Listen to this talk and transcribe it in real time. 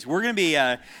We're going to be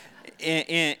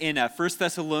in 1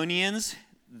 Thessalonians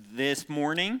this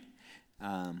morning.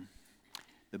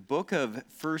 The book of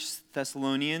 1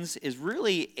 Thessalonians is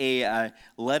really a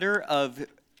letter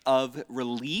of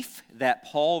relief that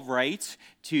Paul writes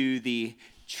to the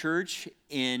church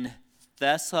in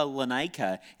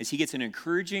Thessalonica as he gets an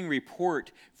encouraging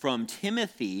report from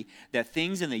Timothy that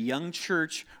things in the young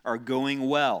church are going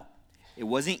well. It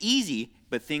wasn't easy,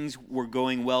 but things were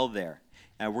going well there.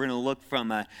 We're going to look from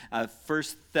 1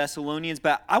 Thessalonians,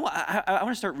 but I want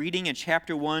to start reading in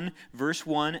chapter 1, verse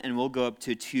 1, and we'll go up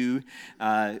to 2,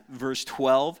 verse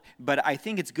 12. But I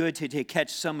think it's good to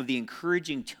catch some of the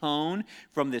encouraging tone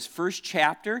from this first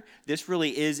chapter. This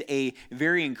really is a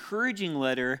very encouraging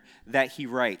letter that he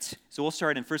writes. So we'll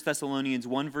start in 1 Thessalonians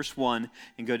 1, verse 1,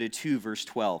 and go to 2, verse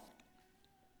 12.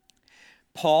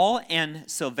 Paul and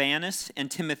Silvanus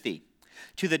and Timothy,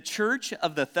 to the church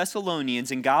of the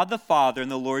Thessalonians in God the Father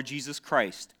and the Lord Jesus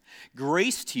Christ,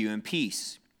 grace to you and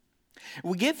peace.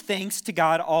 We give thanks to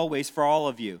God always for all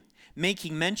of you,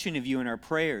 making mention of you in our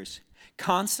prayers,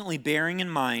 constantly bearing in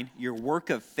mind your work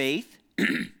of faith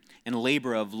and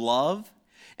labor of love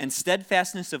and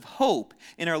steadfastness of hope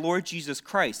in our Lord Jesus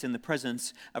Christ in the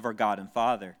presence of our God and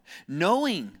Father,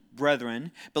 knowing,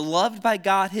 brethren, beloved by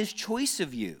God, his choice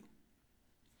of you.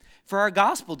 For our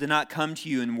gospel did not come to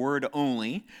you in word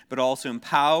only, but also in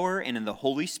power and in the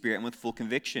Holy Spirit and with full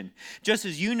conviction, just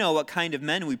as you know what kind of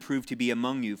men we proved to be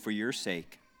among you for your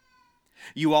sake.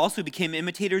 You also became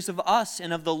imitators of us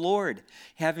and of the Lord,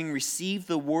 having received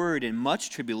the word in much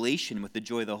tribulation with the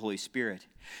joy of the Holy Spirit,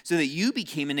 so that you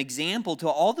became an example to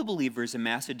all the believers in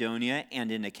Macedonia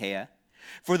and in Achaia.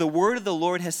 For the word of the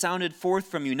Lord has sounded forth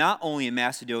from you not only in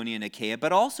Macedonia and Achaia,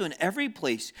 but also in every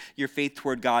place your faith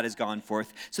toward God has gone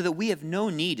forth, so that we have no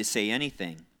need to say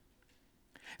anything.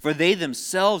 For they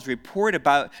themselves report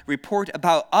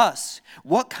about us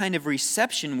what kind of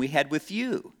reception we had with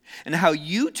you, and how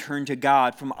you turned to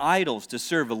God from idols to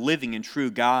serve a living and true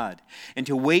God, and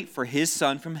to wait for his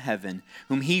Son from heaven,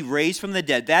 whom he raised from the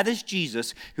dead. That is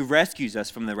Jesus, who rescues us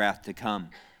from the wrath to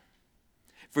come.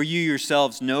 For you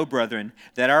yourselves know, brethren,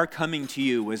 that our coming to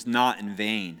you was not in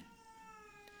vain.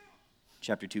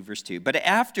 Chapter 2, verse 2. But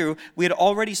after we had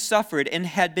already suffered and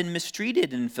had been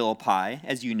mistreated in Philippi,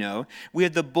 as you know, we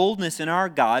had the boldness in our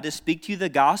God to speak to you the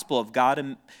gospel of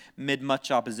God amid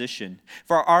much opposition.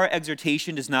 For our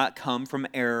exhortation does not come from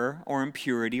error or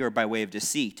impurity or by way of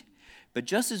deceit. But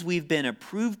just as we've been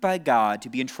approved by God to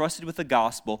be entrusted with the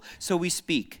gospel, so we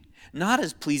speak, not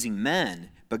as pleasing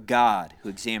men, but God who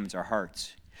examines our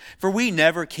hearts. For we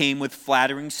never came with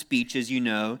flattering speech, as you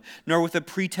know, nor with a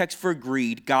pretext for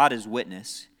greed, God is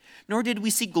witness. Nor did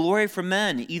we seek glory from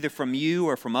men, either from you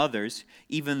or from others,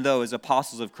 even though as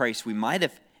apostles of Christ we might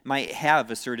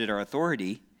have asserted our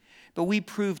authority. But we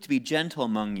proved to be gentle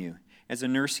among you, as a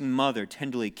nursing mother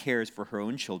tenderly cares for her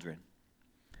own children.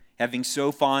 Having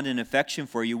so fond an affection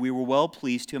for you, we were well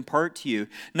pleased to impart to you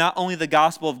not only the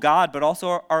gospel of God, but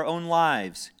also our own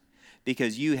lives,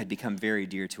 because you had become very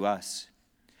dear to us.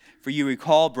 For you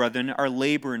recall, brethren, our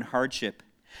labor and hardship,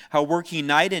 how working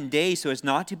night and day so as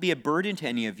not to be a burden to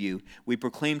any of you, we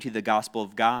proclaim to you the gospel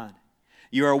of God.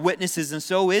 You are witnesses, and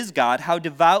so is God, how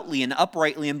devoutly and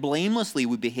uprightly and blamelessly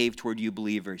we behave toward you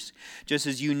believers, just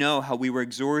as you know how we were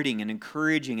exhorting and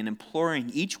encouraging and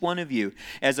imploring each one of you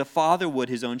as a father would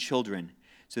his own children,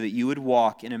 so that you would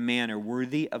walk in a manner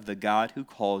worthy of the God who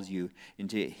calls you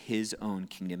into his own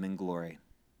kingdom and glory.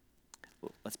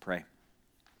 Let's pray.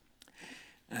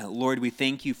 Lord, we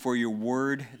thank you for your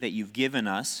word that you've given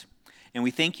us, and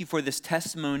we thank you for this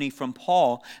testimony from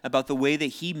Paul about the way that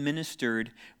he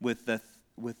ministered with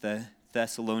the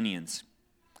Thessalonians.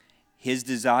 His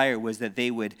desire was that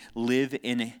they would live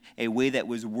in a way that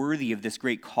was worthy of this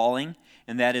great calling,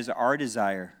 and that is our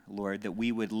desire, Lord, that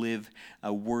we would live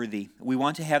worthy. We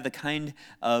want to have the kind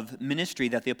of ministry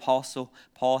that the Apostle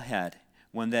Paul had,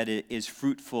 one that is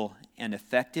fruitful and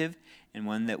effective, and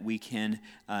one that we can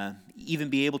even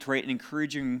be able to write an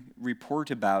encouraging report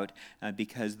about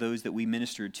because those that we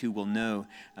ministered to will know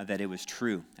that it was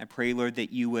true. I pray, Lord,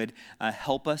 that you would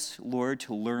help us, Lord,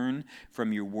 to learn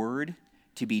from your word,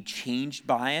 to be changed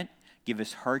by it. Give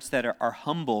us hearts that are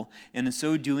humble, and in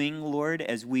so doing, Lord,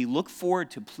 as we look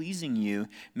forward to pleasing you,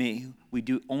 may we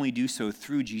only do so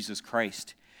through Jesus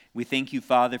Christ. We thank you,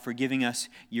 Father, for giving us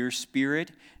your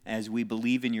Spirit as we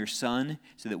believe in your Son,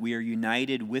 so that we are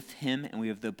united with him and we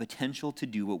have the potential to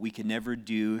do what we can never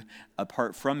do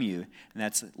apart from you, and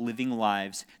that's living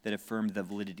lives that affirm the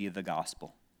validity of the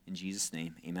gospel. In Jesus'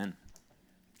 name, amen.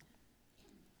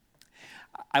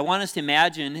 I want us to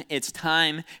imagine it's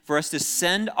time for us to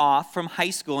send off from high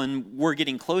school, and we're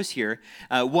getting close here,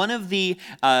 one of the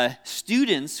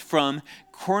students from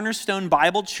Cornerstone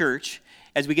Bible Church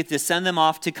as we get to send them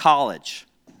off to college.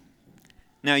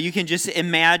 Now, you can just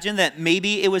imagine that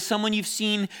maybe it was someone you've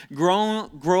seen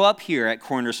grow up here at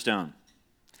Cornerstone.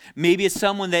 Maybe it's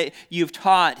someone that you've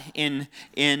taught in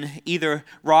either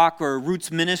Rock or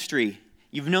Roots ministry.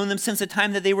 You've known them since the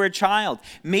time that they were a child.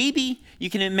 Maybe you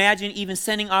can imagine even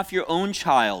sending off your own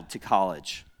child to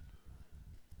college.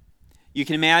 You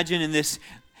can imagine in this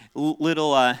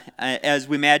little, as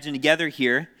we imagine together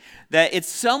here, that it's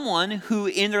someone who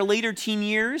in their later teen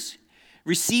years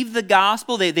received the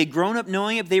gospel, they've grown up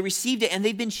knowing it, they received it, and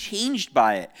they've been changed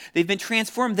by it. They've been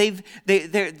transformed.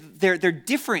 They're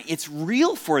different. It's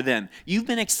real for them. You've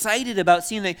been excited about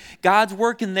seeing God's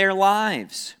work in their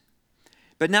lives.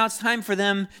 But now it's time for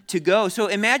them to go. So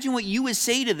imagine what you would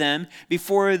say to them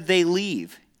before they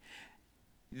leave.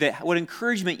 What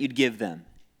encouragement you'd give them.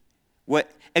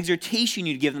 What exhortation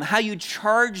you'd give them. How you'd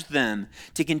charge them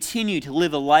to continue to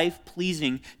live a life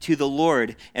pleasing to the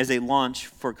Lord as they launch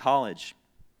for college.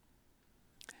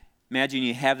 Imagine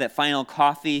you have that final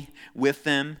coffee with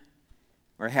them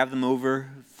or have them over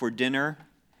for dinner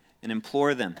and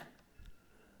implore them.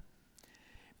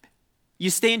 You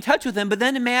stay in touch with them, but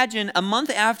then imagine a month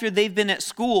after they've been at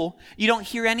school, you don't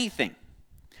hear anything.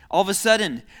 All of a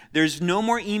sudden, there's no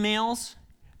more emails,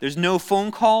 there's no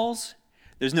phone calls,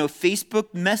 there's no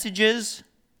Facebook messages,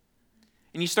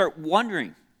 and you start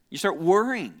wondering, you start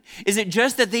worrying. Is it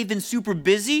just that they've been super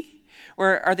busy,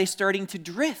 or are they starting to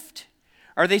drift?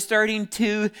 Are they starting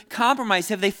to compromise?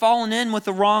 Have they fallen in with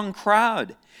the wrong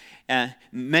crowd?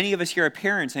 Many of us here are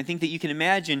parents. I think that you can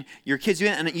imagine your kids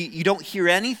doing it, and you don't hear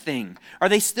anything. Are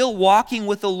they still walking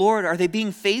with the Lord? Are they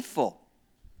being faithful?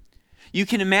 You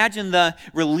can imagine the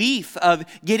relief of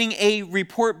getting a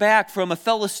report back from a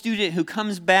fellow student who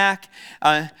comes back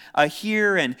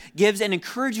here and gives an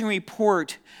encouraging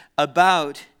report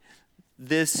about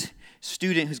this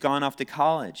student who's gone off to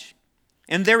college.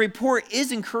 And their report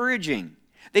is encouraging.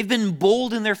 They've been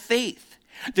bold in their faith.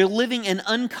 They're living an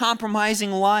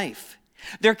uncompromising life.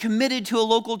 They're committed to a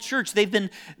local church.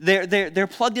 They're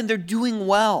plugged in. They're doing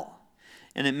well.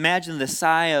 And imagine the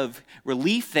sigh of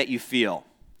relief that you feel.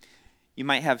 You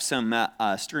might have some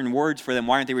stern words for them.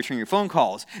 Why aren't they returning your phone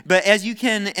calls? But as you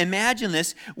can imagine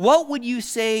this, what would you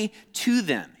say to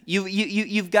them?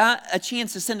 You've got a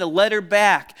chance to send a letter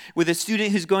back with a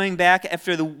student who's going back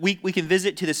after the week we can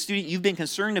visit to the student you've been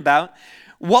concerned about.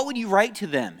 What would you write to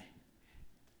them?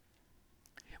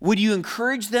 Would you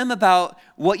encourage them about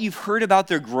what you've heard about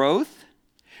their growth?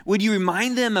 Would you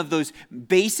remind them of those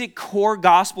basic core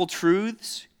gospel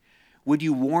truths? Would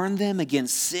you warn them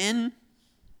against sin?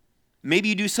 Maybe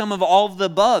you do some of all of the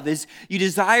above as you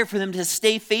desire for them to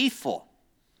stay faithful.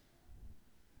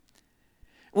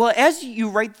 Well, as you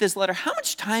write this letter, how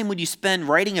much time would you spend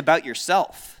writing about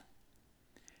yourself?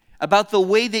 About the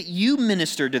way that you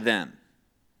minister to them?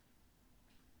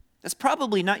 That's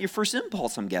probably not your first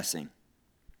impulse, I'm guessing.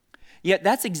 Yet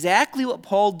that's exactly what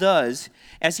Paul does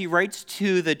as he writes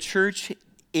to the church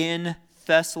in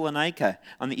Thessalonica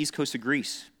on the east coast of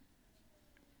Greece.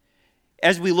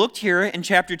 As we looked here in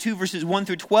chapter 2, verses 1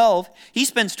 through 12, he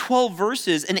spends 12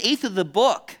 verses, an eighth of the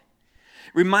book,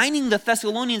 reminding the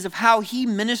Thessalonians of how he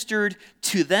ministered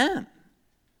to them.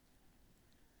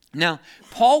 Now,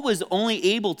 Paul was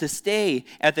only able to stay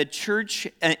at the church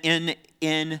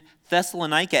in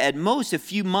Thessalonica at most a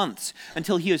few months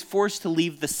until he was forced to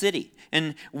leave the city.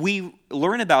 And we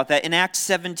learn about that in Acts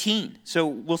 17. So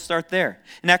we'll start there.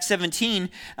 In Acts 17,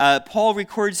 Paul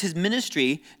records his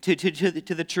ministry to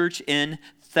the church in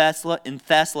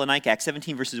Thessalonica, Acts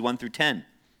 17, verses 1 through 10.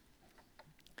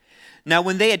 Now,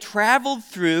 when they had traveled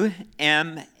through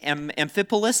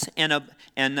Amphipolis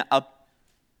and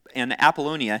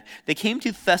Apollonia, they came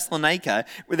to Thessalonica,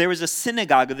 where there was a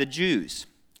synagogue of the Jews.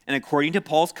 And according to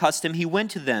Paul's custom, he went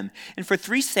to them, and for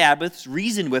 3 Sabbaths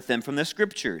reasoned with them from the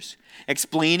Scriptures,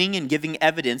 explaining and giving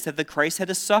evidence that the Christ had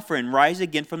to suffer and rise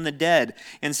again from the dead,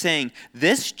 and saying,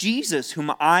 "This Jesus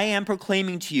whom I am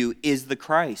proclaiming to you is the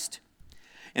Christ."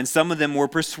 And some of them were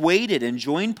persuaded and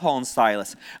joined Paul and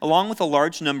Silas, along with a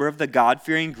large number of the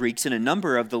God-fearing Greeks and a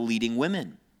number of the leading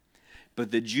women.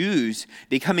 But the Jews,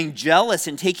 becoming jealous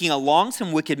and taking along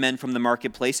some wicked men from the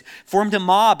marketplace, formed a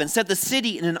mob and set the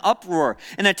city in an uproar.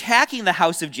 And attacking the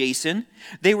house of Jason,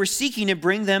 they were seeking to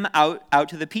bring them out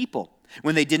to the people.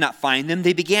 When they did not find them,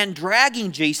 they began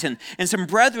dragging Jason and some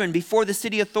brethren before the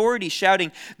city authorities,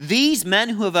 shouting, "These men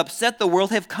who have upset the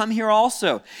world have come here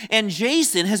also, and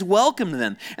Jason has welcomed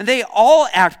them. And they all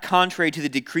act contrary to the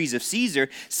decrees of Caesar,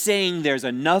 saying there's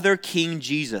another King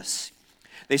Jesus."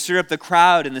 They stirred up the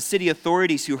crowd and the city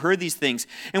authorities who heard these things.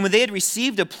 And when they had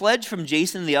received a pledge from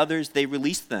Jason and the others, they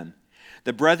released them.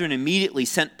 The brethren immediately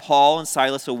sent Paul and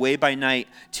Silas away by night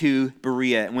to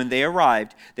Berea. And when they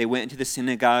arrived, they went into the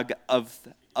synagogue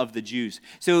of the Jews.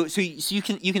 So you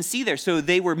can see there. So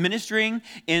they were ministering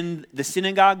in the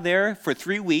synagogue there for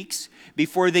 3 weeks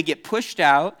before they get pushed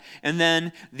out. And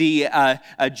then the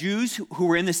Jews who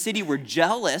were in the city were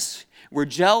jealous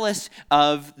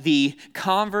of the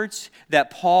converts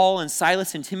that Paul and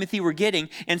Silas and Timothy were getting.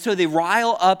 And so they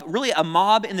rile up really a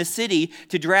mob in the city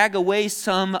to drag away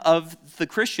some of the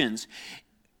Christians.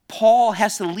 Paul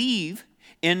has to leave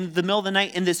in the middle of the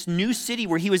night in this new city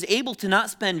where he was able to not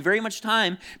spend very much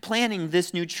time planning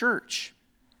this new church.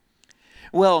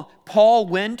 Well, Paul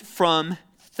went from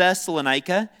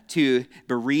Thessalonica to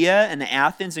Berea and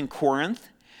Athens and Corinth.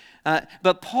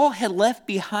 But Paul had left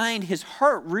behind his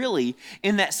heart really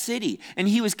in that city, and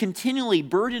he was continually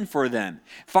burdened for them.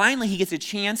 Finally, he gets a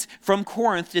chance from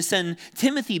Corinth to send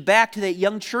Timothy back to that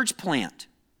young church plant.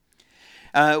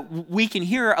 We can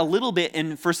hear a little bit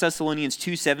in 1 Thessalonians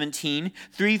 2:17,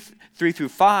 3 through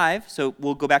 5. So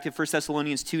we'll go back to 1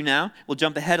 Thessalonians 2 now. We'll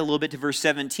jump ahead a little bit to verse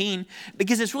 17,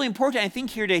 because it's really important, I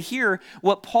think, here to hear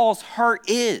what Paul's heart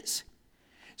is.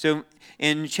 So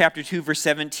in chapter 2, verse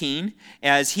 17,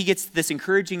 as he gets this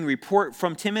encouraging report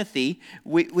from Timothy,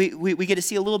 we get to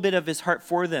see a little bit of his heart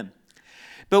for them.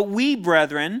 "But we,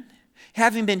 brethren,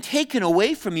 having been taken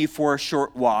away from you for a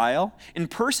short while, in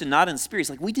person, not in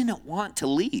spirit," like we didn't want to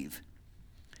leave,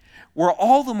 "we're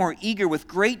all the more eager with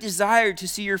great desire to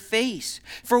see your face.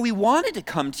 For we wanted to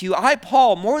come to you, I,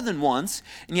 Paul, more than once,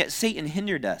 and yet Satan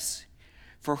hindered us.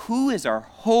 For who is our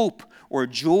hope or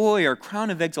joy or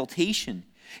crown of exaltation?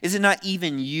 Is it not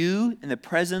even you in the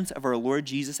presence of our Lord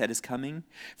Jesus at his coming?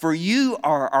 For you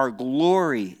are our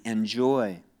glory and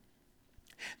joy.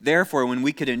 Therefore, when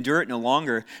we could endure it no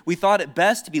longer, we thought it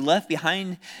best to be left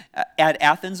behind at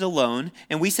Athens alone,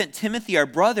 and we sent Timothy, our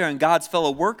brother and God's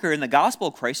fellow worker in the gospel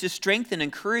of Christ, to strengthen and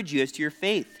encourage you as to your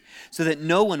faith, so that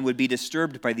no one would be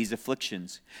disturbed by these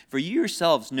afflictions. For you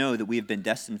yourselves know that we have been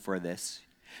destined for this.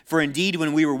 For indeed,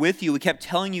 when we were with you, we kept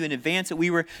telling you in advance that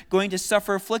we were going to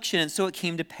suffer affliction, and so it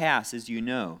came to pass, as you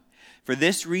know. For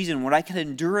this reason, when I could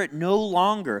endure it no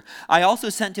longer, I also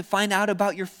sent to find out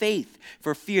about your faith,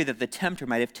 for fear that the tempter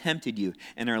might have tempted you,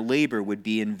 and our labor would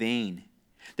be in vain."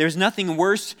 There's nothing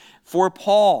worse for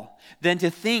Paul than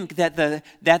to think that the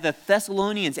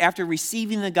Thessalonians, after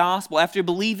receiving the gospel, after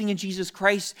believing in Jesus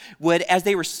Christ, would, as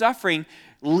they were suffering,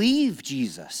 leave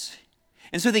Jesus.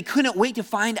 And so they couldn't wait to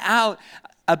find out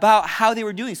about how they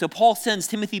were doing. So Paul sends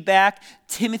Timothy back.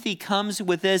 Timothy comes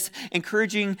with this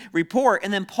encouraging report.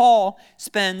 And then Paul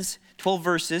spends 12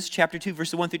 verses, chapter 2,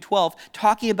 verses 1 through 12,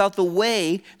 talking about the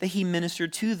way that he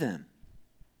ministered to them.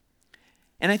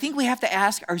 And I think we have to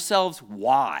ask ourselves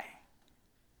why.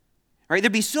 Right?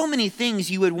 There'd be so many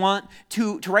things you would want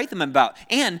to write them about.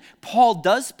 And Paul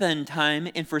does spend time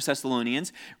in 1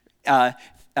 Thessalonians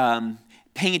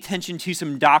paying attention to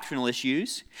some doctrinal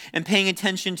issues and paying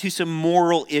attention to some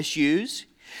moral issues.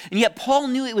 And yet Paul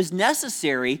knew it was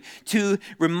necessary to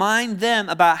remind them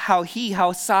about how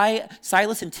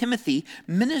Silas and Timothy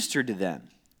ministered to them.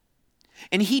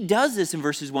 And he does this in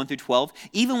verses 1 through 12,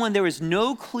 even when there was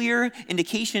no clear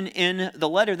indication in the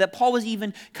letter that Paul was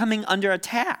even coming under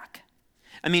attack.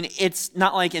 I mean, it's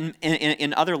not like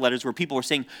in other letters where people are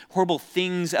saying horrible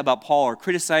things about Paul or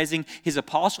criticizing his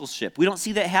apostleship. We don't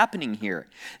see that happening here.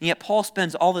 And yet Paul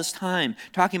spends all this time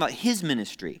talking about his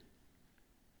ministry.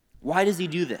 Why does he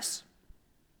do this?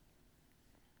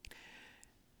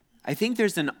 I think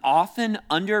there's an often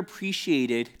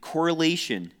underappreciated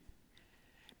correlation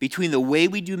between the way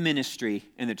we do ministry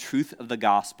and the truth of the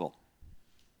gospel.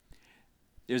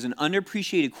 There's an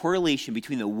underappreciated correlation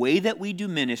between the way that we do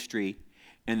ministry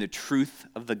and the truth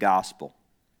of the gospel.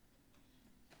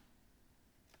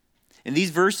 In these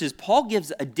verses, Paul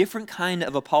gives a different kind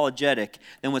of apologetic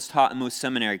than what's taught in most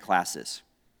seminary classes.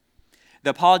 The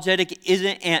apologetic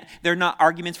they're not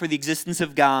arguments for the existence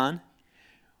of God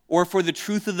or for the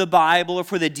truth of the Bible or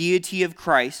for the deity of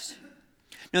Christ.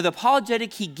 No, the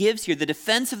apologetic he gives here, the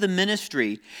defense of the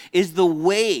ministry, is the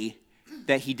way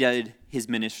that he did his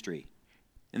ministry.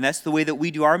 And that's the way that we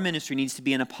do our ministry, needs to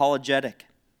be an apologetic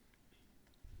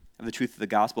of the truth of the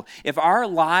gospel. If our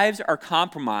lives are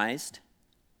compromised,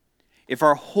 if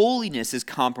our holiness is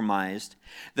compromised,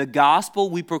 the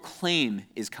gospel we proclaim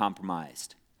is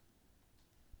compromised.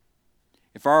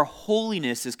 if our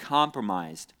holiness is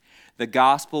compromised, the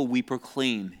gospel we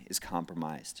proclaim is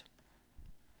compromised.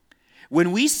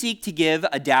 When we seek to give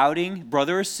a doubting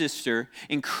brother or sister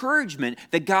encouragement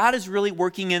that God is really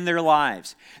working in their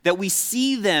lives, that we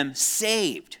see them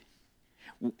saved,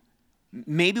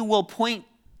 maybe we'll point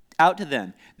out to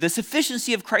them the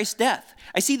sufficiency of Christ's death.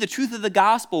 I see the truth of the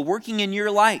gospel working in your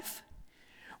life.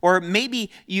 Or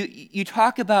maybe you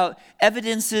talk about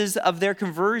evidences of their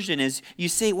conversion as you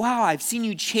say, wow, I've seen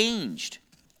you changed.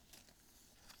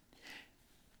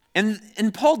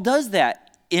 And Paul does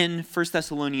that in 1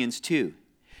 Thessalonians 2.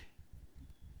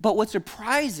 But what's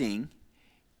surprising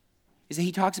is that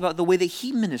he talks about the way that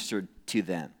he ministered to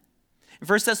them. In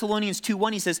 1 Thessalonians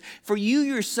 2:1, he says, "For you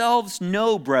yourselves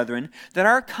know, brethren, that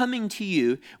our coming to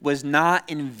you was not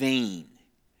in vain.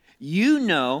 You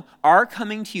know our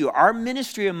coming to you, our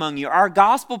ministry among you, our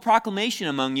gospel proclamation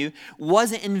among you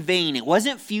wasn't in vain. It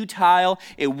wasn't futile.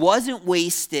 It wasn't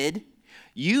wasted.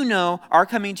 You know our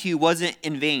coming to you wasn't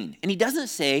in vain." And he doesn't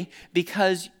say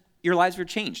because your lives were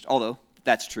changed, although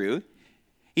that's true.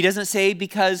 He doesn't say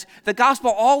because the gospel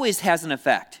always has an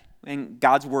effect, and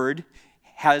God's word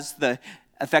has the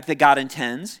effect that God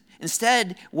intends.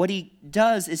 Instead, what he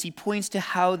does is he points to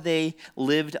how they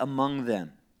lived among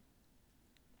them.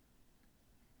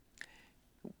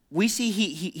 We see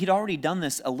he'd already done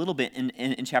this a little bit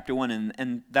in chapter 1,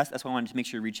 and that's why I wanted to make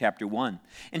sure to read chapter 1.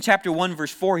 In chapter 1, verse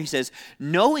 4, he says,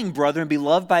 "Knowing, brethren,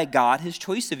 beloved by God, his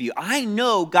choice of you." I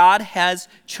know God has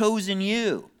chosen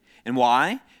you. And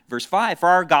why? Verse 5, "For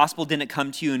our gospel didn't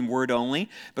come to you in word only,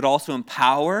 but also in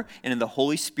power and in the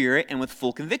Holy Spirit and with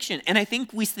full conviction." And I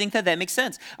think we think that makes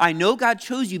sense. I know God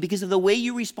chose you because of the way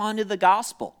you responded to the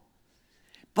gospel.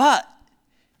 But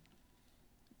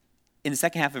in the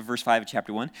second half of verse 5 of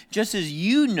chapter 1, "Just as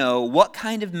you know what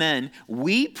kind of men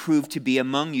we proved to be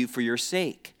among you for your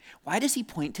sake." Why does he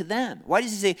point to them? Why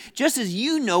does he say, "Just as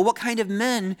you know what kind of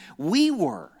men we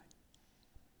were"?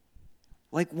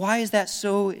 Like, why is that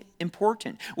so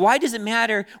important? Why does it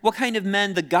matter what kind of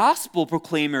men the gospel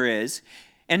proclaimer is,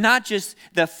 and not just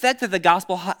the effect that the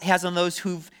gospel has on those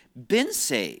who've been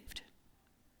saved?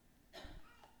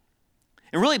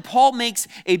 And really, Paul makes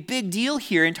a big deal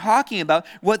here in talking about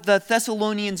what the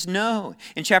Thessalonians know.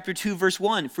 In chapter 2, verse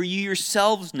 1, "For you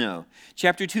yourselves know."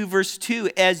 Chapter 2, verse 2,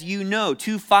 "As you know."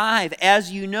 2:5,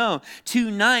 "As you know."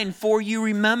 2:9, "For you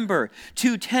remember."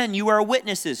 2:10, "You are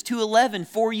witnesses." 2:11,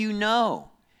 "For you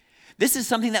know." This is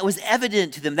something that was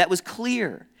evident to them, that was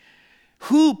clear.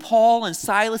 Who Paul and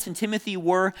Silas and Timothy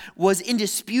were was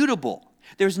indisputable.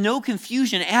 There's no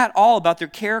confusion at all about their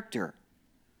character.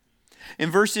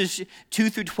 In verses 2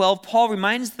 through 12, Paul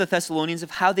reminds the Thessalonians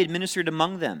of how they'd ministered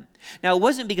among them. Now, it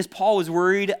wasn't because Paul was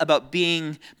worried about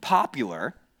being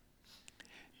popular,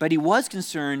 but he was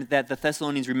concerned that the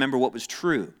Thessalonians remember what was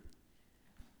true.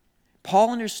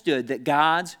 Paul understood that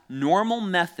God's normal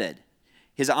method,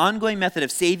 his ongoing method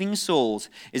of saving souls,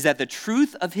 is that the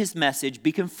truth of his message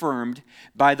be confirmed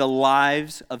by the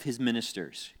lives of his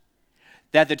ministers.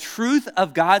 That the truth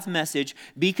of God's message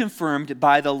be confirmed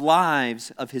by the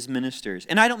lives of his ministers.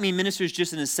 And I don't mean ministers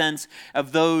just in the sense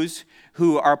of those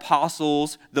who are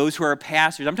apostles, those who are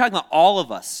pastors. I'm talking about all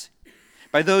of us,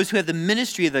 by those who have the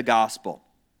ministry of the gospel.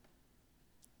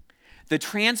 The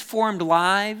transformed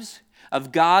lives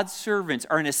of God's servants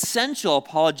are an essential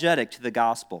apologetic to the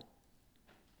gospel.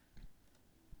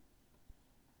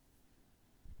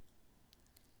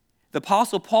 The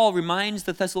Apostle Paul reminds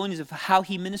the Thessalonians of how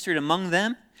he ministered among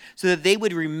them so that they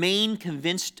would remain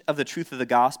convinced of the truth of the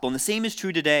gospel. And the same is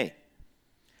true today.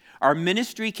 Our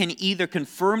ministry can either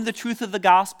confirm the truth of the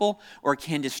gospel or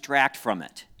can distract from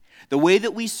it. The way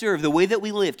that we serve, the way that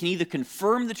we live can either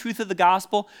confirm the truth of the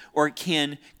gospel or it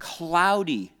can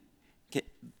cloudy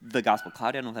the gospel.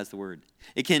 Cloudy, I don't know if that's the word.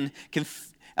 It can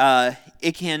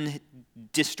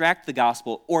distract the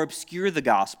gospel or obscure the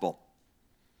gospel.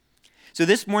 So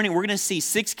this morning, we're going to see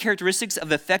 6 characteristics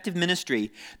of effective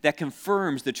ministry that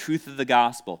confirms the truth of the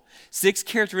gospel. 6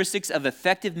 characteristics of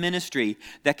effective ministry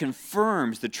that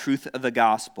confirms the truth of the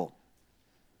gospel.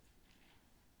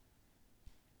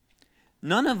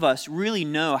 None of us really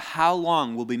know how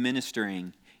long we'll be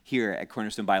ministering here at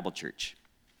Cornerstone Bible Church.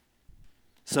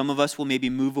 Some of us will maybe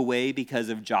move away because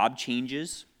of job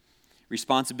changes,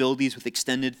 responsibilities with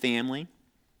extended family.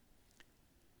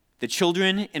 The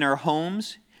children in our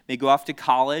homes may go off to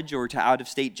college or to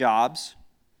out-of-state jobs.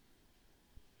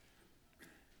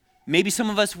 Maybe some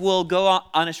of us will go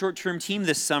on a short-term team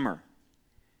this summer.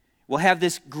 We'll have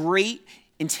this great,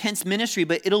 intense ministry,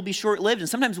 but it'll be short-lived, and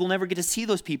sometimes we'll never get to see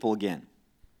those people again.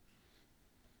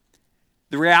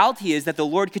 The reality is that the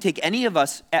Lord could take any of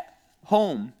us at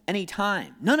home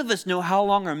anytime. None of us know how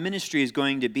long our ministry is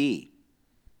going to be.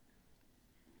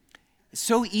 It's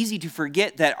so easy to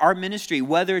forget that our ministry,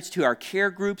 whether it's to our care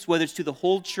groups, whether it's to the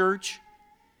whole church,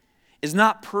 is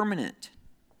not permanent.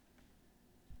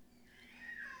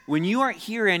 When you aren't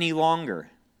here any longer,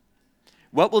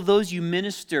 what will those you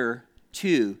minister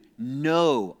to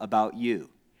know about you?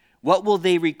 What will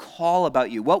they recall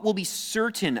about you? What will be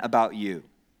certain about you?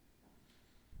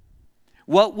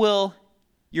 What will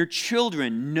your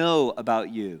children know about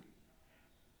you?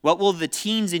 What will the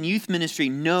teens and youth ministry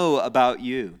know about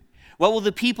you? What will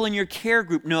the people in your care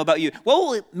group know about you? What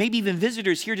will maybe even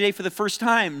visitors here today for the first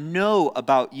time know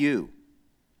about you?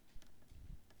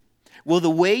 Will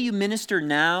the way you minister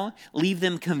now leave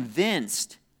them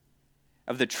convinced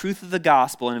of the truth of the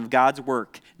gospel and of God's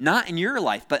work, not in your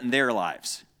life, but in their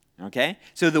lives? Okay?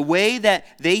 So the way that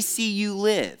they see you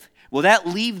live, will that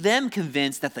leave them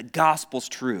convinced that the gospel's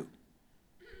true?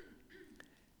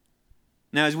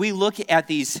 Now, as we look at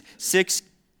these 6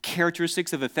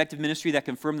 characteristics of effective ministry that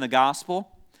confirm the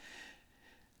gospel,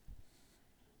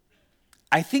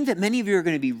 I think that many of you are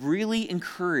going to be really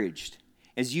encouraged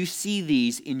as you see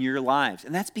these in your lives.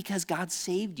 And that's because God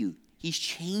saved you. He's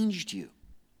changed you.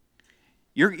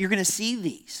 You're going to see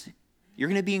these. You're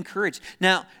going to be encouraged.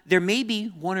 Now, there may be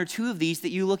 1 or 2 of these that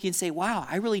you look and say, wow,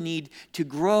 I really need to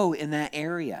grow in that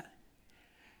area.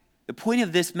 The point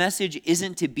of this message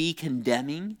isn't to be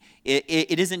condemning.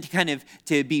 It isn't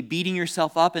to be beating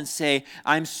yourself up and say,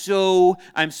 I'm so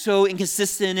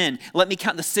inconsistent and let me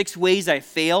count the 6 ways I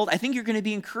failed. I think you're going to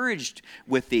be encouraged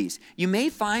with these. You may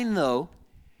find, though,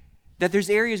 that there's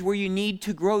areas where you need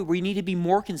to grow, where you need to be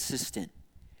more consistent.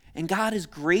 And God is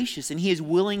gracious and He is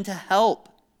willing to help.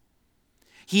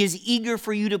 He is eager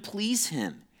for you to please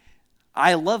Him.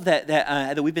 I love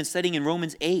that we've been studying in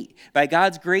Romans 8. By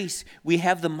God's grace, we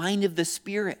have the mind of the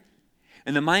Spirit.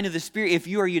 And the mind of the Spirit, if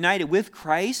you are united with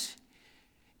Christ,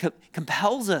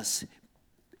 compels us.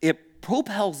 It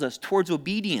propels us towards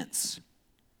obedience,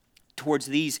 towards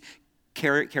these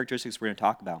characteristics we're going to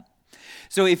talk about.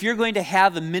 So if you're going to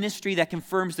have a ministry that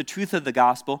confirms the truth of the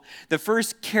gospel, the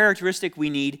first characteristic we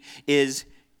need is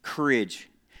courage.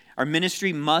 Our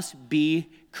ministry must be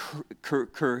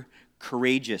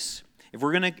courageous. If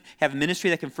we're going to have a ministry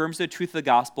that confirms the truth of the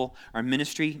gospel, our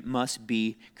ministry must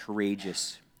be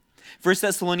courageous. 1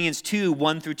 Thessalonians 2,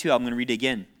 1-2, I'm going to read it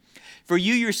again. For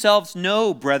you yourselves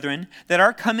know, brethren, that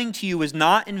our coming to you was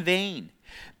not in vain.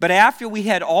 But after we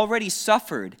had already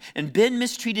suffered and been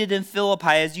mistreated in Philippi,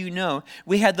 as you know,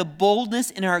 we had the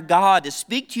boldness in our God to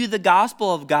speak to you the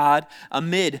gospel of God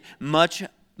amid much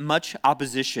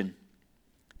opposition.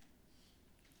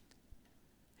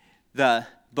 The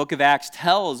book of Acts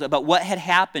tells about what had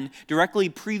happened directly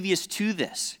previous to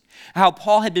this. How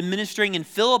Paul had been ministering in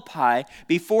Philippi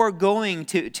before going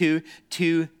to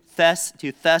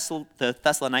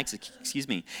Thessalonica.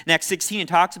 In Acts 16, it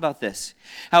talks about this.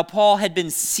 How Paul had been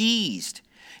seized.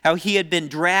 How he had been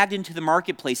dragged into the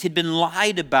marketplace. He'd been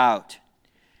lied about.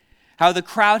 How the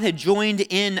crowd had joined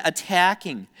in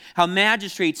attacking. How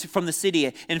magistrates from the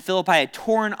city in Philippi had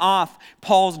torn off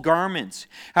Paul's garments.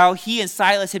 How he and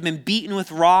Silas had been beaten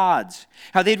with rods.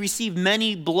 How they'd received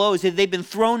many blows. They'd been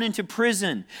thrown into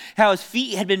prison. How his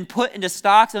feet had been put into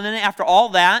stocks. And then after all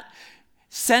that,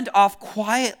 sent off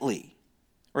quietly.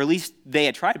 Or at least they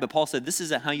had tried, but Paul said, this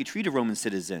isn't how you treat a Roman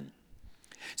citizen.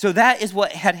 So that is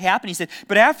what had happened. He said,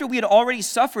 but after we had already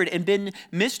suffered and been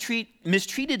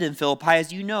mistreated in Philippi,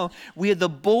 as you know, we had the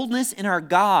boldness in our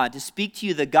God to speak to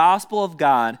you the gospel of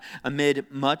God amid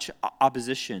much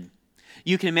opposition.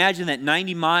 You can imagine that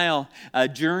 90-mile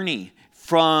journey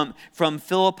from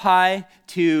Philippi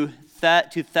to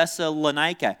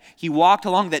Thessalonica. He walked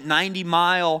along that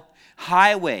 90-mile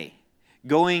highway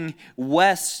going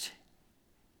west.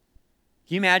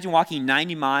 Can you imagine walking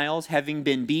 90 miles, having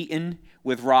been beaten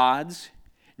with rods,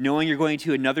 knowing you're going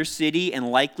to another city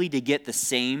and likely to get the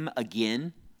same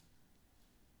again?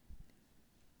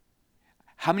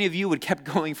 How many of you would have kept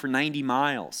going for 90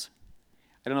 miles?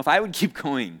 I don't know if I would keep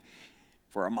going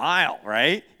for a mile,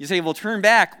 right? You say, well, turn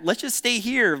back. Let's just stay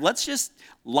here. Let's just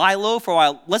lie low for a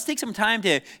while. Let's take some time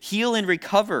to heal and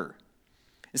recover.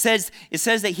 It says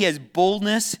that he has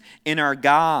boldness in our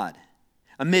God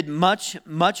amid much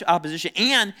opposition.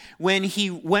 And when he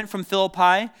went from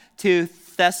Philippi to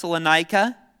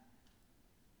Thessalonica,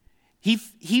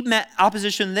 he met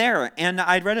opposition there, and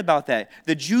I'd read about that.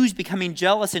 The Jews, becoming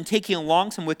jealous and taking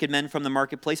along some wicked men from the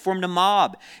marketplace, formed a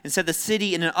mob and set the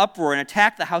city in an uproar and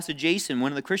attacked the house of Jason,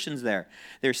 one of the Christians there.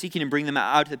 They were seeking to bring them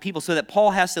out to the people so that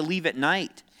Paul has to leave at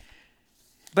night.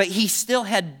 But he still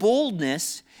had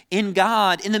boldness in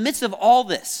God. In the midst of all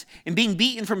this and being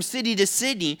beaten from city to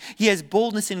city, he has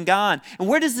boldness in God. And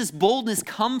where does this boldness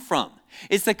come from?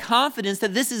 It's the confidence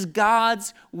that this is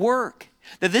God's work,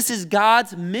 that this is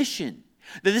God's mission,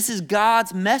 that this is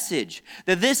God's message,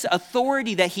 that this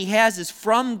authority that he has is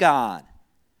from God.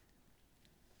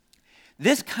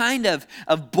 This kind of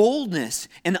boldness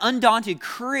and undaunted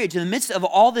courage in the midst of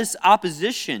all this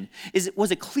opposition was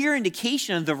a clear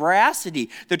indication of the veracity,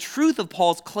 the truth of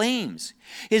Paul's claims.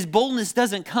 His boldness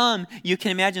doesn't come, you can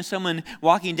imagine someone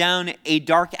walking down a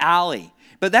dark alley.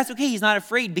 But that's okay, he's not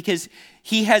afraid because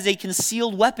he has a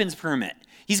concealed weapons permit.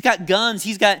 He's got guns,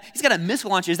 he's got a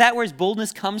missile launcher. Is that where his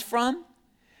boldness comes from?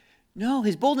 No,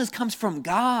 his boldness comes from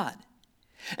God.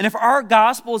 And if our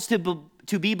gospel is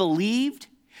to be believed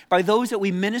by those that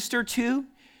we minister to,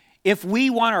 if we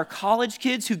want our college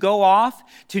kids who go off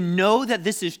to know that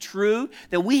this is true,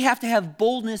 that we have to have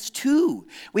boldness too.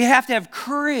 We have to have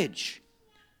courage.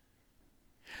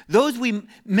 Those we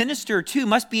minister to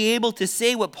must be able to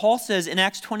say what Paul says in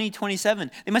Acts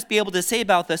 20:27. They must be able to say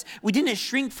about this, we didn't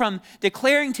shrink from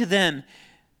declaring to them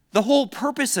the whole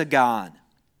purpose of God.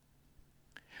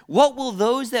 What will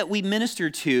those that we minister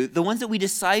to, the ones that we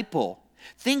disciple,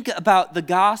 think about the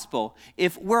gospel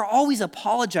if we're always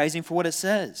apologizing for what it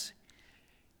says?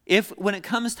 If when it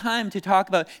comes time to talk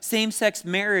about same-sex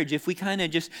marriage, if we kind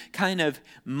of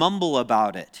mumble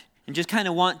about it and just kind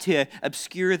of want to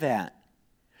obscure that?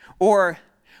 Or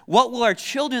what will our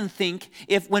children think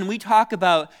if when we talk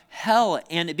about hell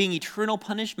and it being eternal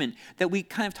punishment, that we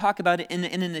kind of talk about it in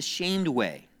an ashamed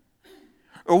way?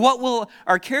 Or what will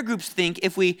our care groups think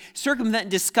if we circumvent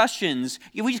discussions?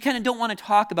 We just kind of don't want to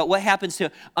talk about what happens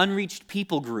to unreached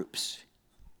people groups.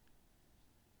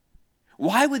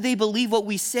 Why would they believe what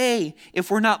we say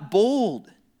if we're not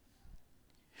bold?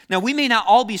 Now, we may not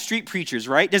all be street preachers,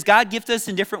 right? Does God gift us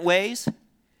in different ways?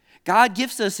 God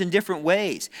gifts us in different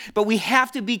ways. But we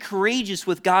have to be courageous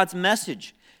with God's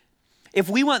message. If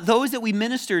we want those that we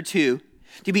minister to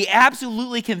be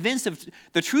absolutely convinced of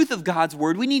the truth of God's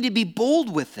word, we need to be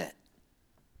bold with it.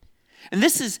 And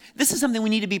this is something we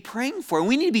need to be praying for. And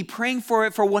we need to be praying for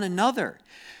it for one another.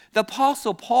 The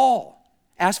Apostle Paul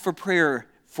asked for prayer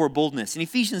for boldness. In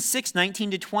Ephesians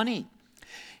 6:19-20,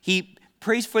 he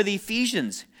prays for the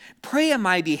Ephesians. Pray on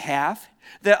my behalf,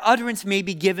 that utterance may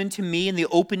be given to me in the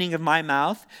opening of my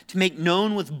mouth, to make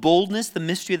known with boldness the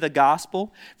mystery of the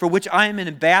gospel, for which I am an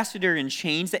ambassador in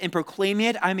chains, that in proclaiming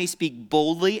it I may speak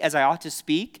boldly as I ought to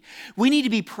speak. We need to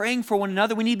be praying for one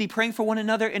another. We need to be praying for one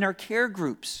another in our care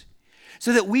groups,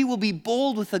 so that we will be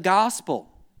bold with the gospel.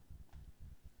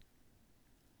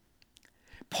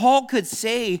 Paul could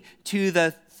say to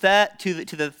the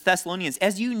Thessalonians,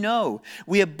 as you know,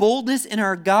 we have boldness in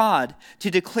our God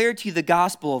to declare to you the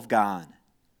gospel of God.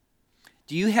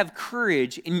 Do you have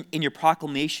courage in your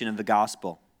proclamation of the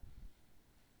gospel?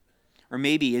 Or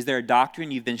maybe, is there a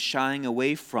doctrine you've been shying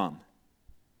away from?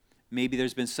 Maybe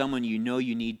there's been someone you know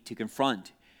you need to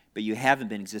confront, but you haven't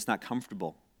been because it's not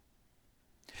comfortable.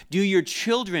 Do your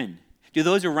children, do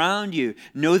those around you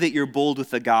know that you're bold with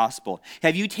the gospel?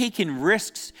 Have you taken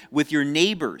risks with your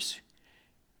neighbors,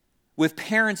 with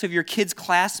parents of your kids'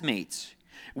 classmates,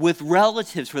 with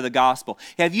relatives for the gospel?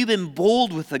 Have you been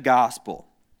bold with the gospel?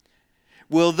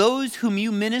 Will those whom you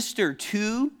minister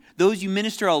to, those you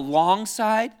minister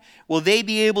alongside, will they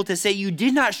be able to say, you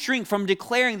did not shrink from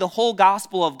declaring the whole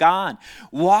gospel of God?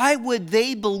 Why would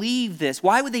they believe this?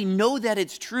 Why would they know that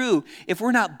it's true if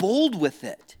we're not bold with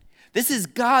it? This is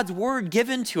God's word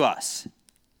given to us.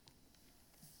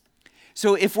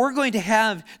 So if we're going to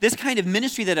have this kind of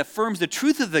ministry that affirms the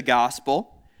truth of the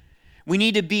gospel, we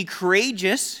need to be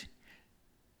courageous.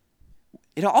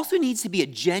 It also needs to be a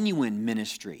genuine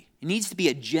ministry. It needs to be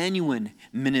a genuine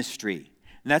ministry.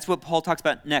 And that's what Paul talks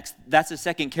about next. That's the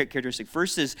second characteristic.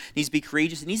 First is, it needs to be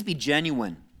courageous. It needs to be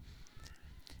genuine.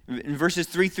 In verses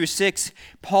 3-6,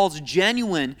 Paul's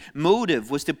genuine motive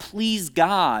was to please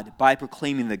God by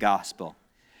proclaiming the gospel.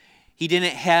 He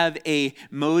didn't have a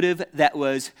motive that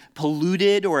was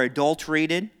polluted or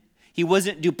adulterated. He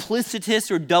wasn't duplicitous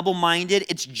or double-minded.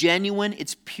 It's genuine.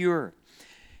 It's pure.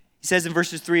 He says in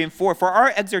verses 3 and 4, for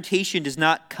our exhortation does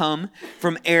not come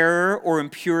from error or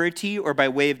impurity or by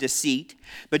way of deceit,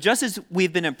 but just as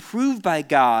we've been approved by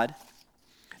God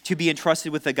to be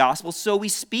entrusted with the gospel, so we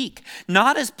speak,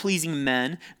 not as pleasing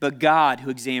men, but God who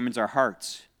examines our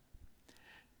hearts.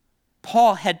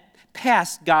 Paul had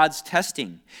passed God's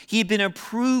testing. He had been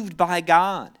approved by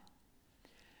God.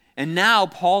 And now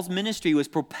Paul's ministry was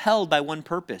propelled by one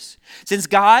purpose. Since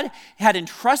God had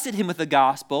entrusted him with the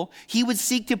gospel, he would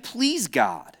seek to please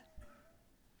God.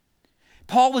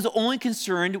 Paul was only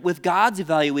concerned with God's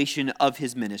evaluation of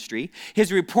his ministry.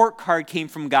 His report card came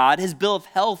from God. His bill of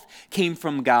health came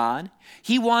from God.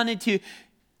 He wanted to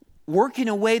work in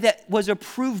a way that was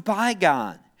approved by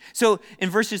God. So in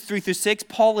verses 3 through 6,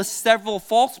 Paul lists several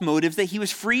false motives that he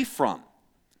was free from.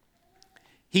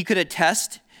 He could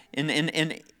attest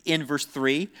in verse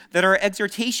 3 that our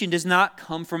exhortation does not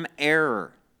come from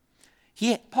error.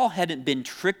 Paul hadn't been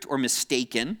tricked or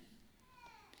mistaken.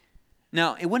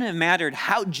 Now, it wouldn't have mattered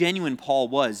how genuine Paul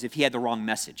was if he had the wrong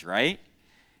message, right?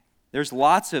 There's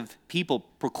lots of people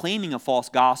proclaiming a false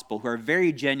gospel who are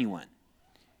very genuine,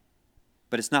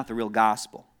 but it's not the real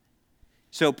gospel.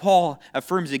 So Paul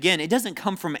affirms again, it doesn't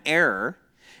come from error,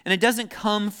 and it doesn't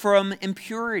come from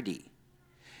impurity.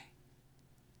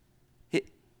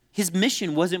 His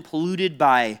mission wasn't polluted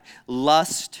by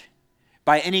lust,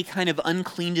 by any kind of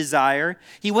unclean desire.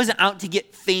 He wasn't out to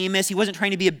get famous. He wasn't trying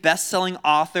to be a best-selling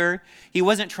author. He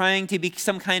wasn't trying to be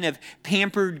some kind of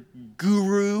pampered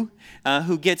guru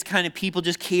who gets kind of people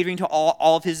just catering to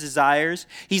all of his desires.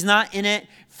 He's not in it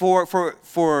for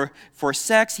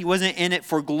sex. He wasn't in it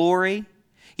for glory.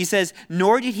 He says,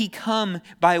 nor did he come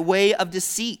by way of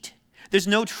deceit. There's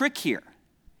no trick here.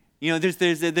 You know,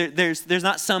 there's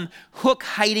not some hook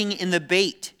hiding in the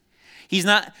bait. He's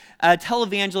not a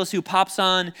televangelist who pops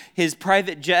on his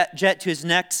private jet to his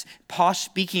next posh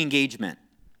speaking engagement.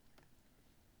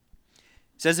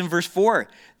 It says in verse 4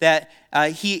 that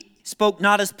he spoke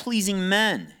not as pleasing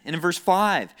men. And in verse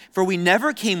 5, for we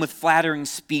never came with flattering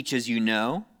speech, as you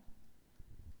know.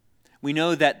 We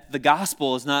know that the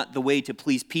gospel is not the way to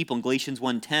please people. In Galatians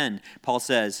 1:10, Paul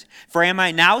says, for am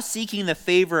I now seeking the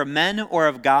favor of men or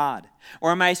of God?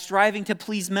 Or am I striving to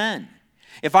please men?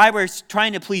 If I were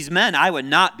trying to please men, I would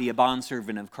not be a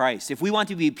bondservant of Christ. If we want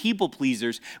to be people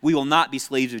pleasers, we will not be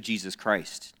slaves of Jesus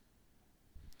Christ.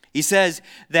 He says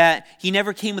that he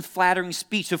never came with flattering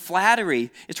speech. So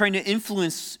flattery is trying to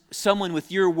influence someone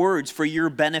with your words for your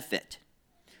benefit.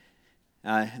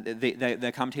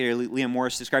 The commentator Liam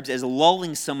Morris describes it as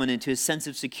lulling someone into a sense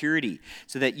of security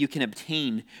so that you can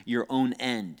obtain your own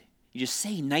end. You just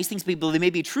say nice things to people. They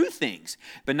may be true things,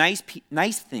 but nice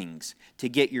things to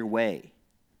get your way.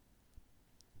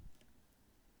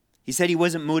 He said he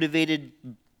wasn't motivated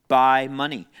by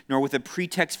money, nor with a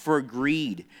pretext for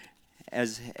greed,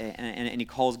 and he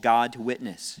calls God to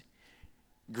witness.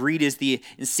 Greed is the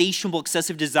insatiable,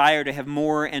 excessive desire to have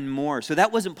more and more. So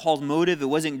that wasn't Paul's motive. It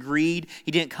wasn't greed. He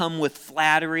didn't come with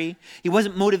flattery. He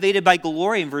wasn't motivated by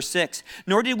glory in verse 6.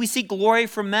 Nor did we seek glory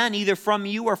from men, either from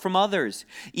you or from others.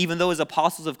 Even though as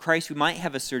apostles of Christ we might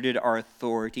have asserted our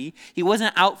authority. He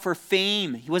wasn't out for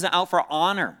fame. He wasn't out for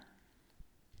honor.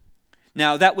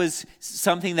 Now that was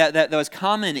something that was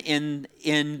common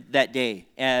in that day,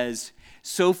 as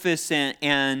sophists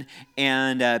and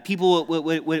people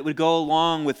would go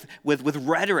along with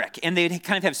rhetoric, and they'd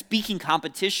kind of have speaking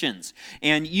competitions.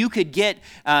 And you could get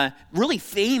really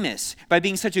famous by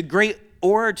being such a great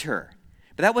orator.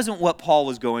 But that wasn't what Paul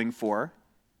was going for.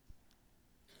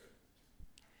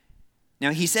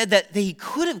 Now, he said that he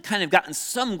could have kind of gotten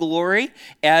some glory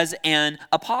as an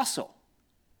apostle.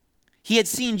 He had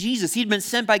seen Jesus. He'd been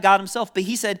sent by God himself. But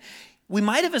he said, we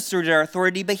might have asserted our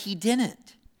authority, but he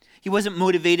didn't. He wasn't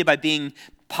motivated by being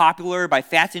popular, by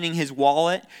fattening his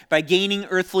wallet, by gaining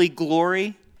earthly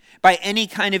glory, by any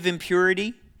kind of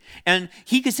impurity. And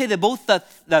he could say that both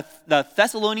the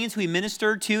Thessalonians who he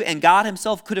ministered to and God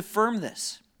himself could affirm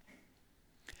this.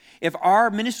 If our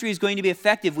ministry is going to be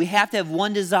effective, we have to have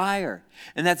one desire,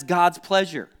 and that's God's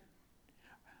pleasure.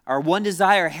 Our one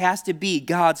desire has to be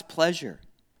God's pleasure,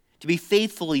 to be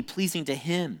faithfully pleasing to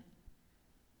him.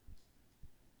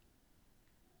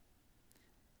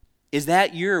 Is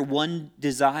that your one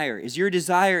desire? Is your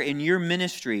desire in your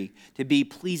ministry to be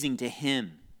pleasing to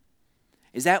him?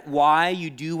 Is that why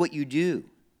you do what you do?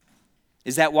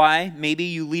 Is that why maybe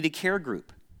you lead a care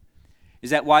group? Is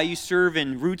that why you serve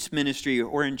in Roots ministry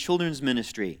or in children's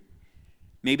ministry?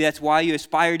 Maybe that's why you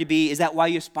aspire to be, is that why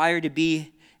you aspire to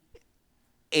be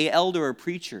an elder or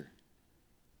preacher?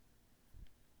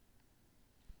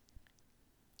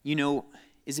 You know,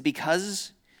 is it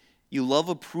because you love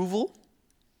approval?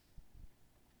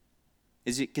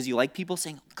 Is it because you like people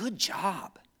saying, good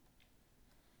job?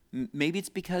 Maybe it's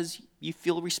because you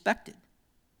feel respected.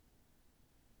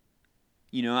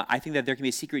 You know, I think that there can be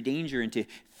a secret danger into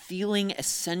feeling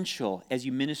essential as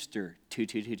you minister to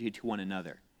one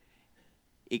another.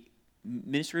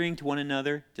 Ministering to one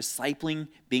another, discipling,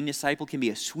 being discipled can be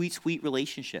a sweet, sweet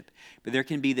relationship. But there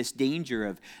can be this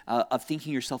danger of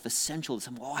thinking yourself essential to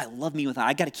someone. Oh, I love meeting with them.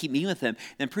 I got to keep meeting with them.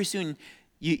 And then pretty soon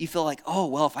you feel like, oh,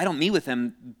 well, if I don't meet with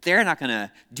them, they're not going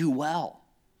to do well.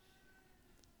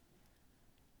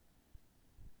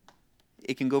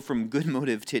 it can go from good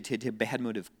motive to bad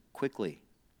motive quickly.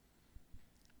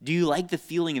 Do you like the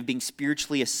feeling of being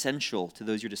spiritually essential to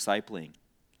those you're discipling?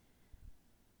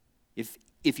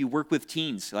 If you work with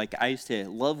teens, like I used to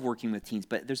love working with teens,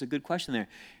 but there's a good question there.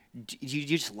 Do you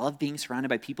just love being surrounded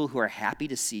by people who are happy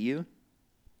to see you?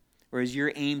 Or is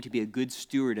your aim to be a good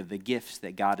steward of the gifts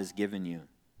that God has given you?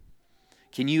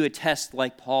 Can you attest,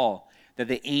 like Paul, that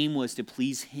the aim was to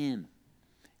please him?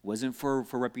 It wasn't for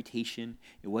reputation.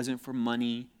 It wasn't for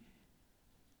money.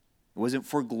 It wasn't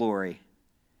for glory.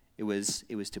 It was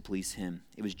to please him.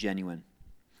 It was genuine.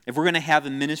 If we're going to have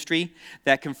a ministry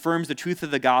that confirms the truth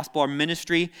of the gospel, our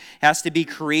ministry has to be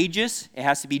courageous. It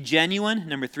has to be genuine.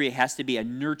 Number 3, it has to be a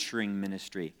nurturing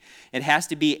ministry. It has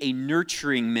to be a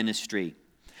nurturing ministry.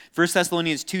 1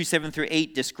 Thessalonians 2,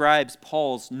 7-8 describes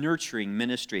Paul's nurturing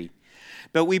ministry.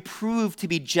 But we prove to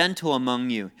be gentle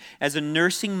among you, as a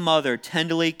nursing mother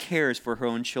tenderly cares for her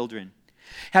own children.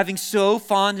 Having so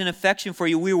fond an affection for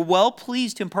you, we were well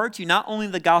pleased to impart to you not only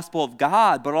the gospel of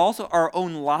God, but also our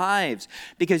own lives,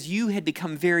 because you had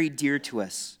become very dear to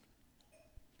us.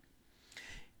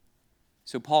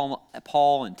 So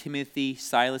Paul and Timothy,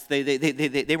 Silas,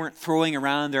 they weren't throwing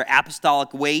around their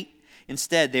apostolic weight.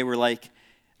 Instead, they were like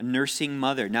a nursing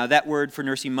mother. Now, that word for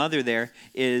nursing mother there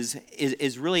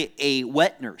is really a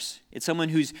wet nurse. It's someone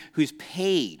who's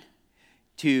paid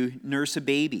to nurse a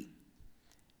baby.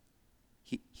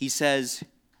 He says,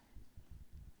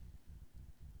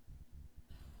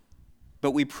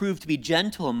 but we prove to be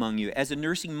gentle among you, as a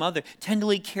nursing mother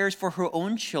tenderly cares for her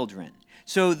own children.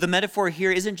 So the metaphor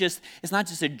here it's not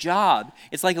just a job.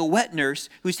 It's like a wet nurse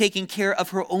who's taking care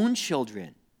of her own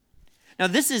children. Now,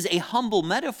 this is a humble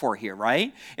metaphor here,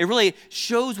 right? It really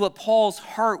shows what Paul's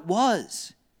heart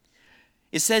was.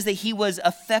 It says that he was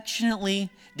affectionately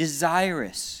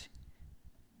desirous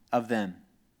of them.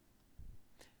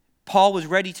 Paul was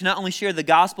ready to not only share the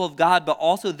gospel of God, but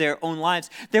also their own lives.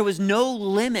 There was no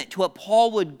limit to what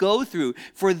Paul would go through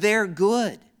for their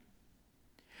good.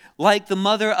 Like the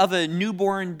mother of a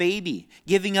newborn baby,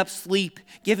 giving up sleep,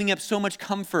 giving up so much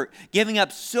comfort, giving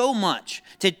up so much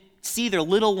to see their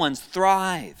little ones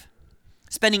thrive,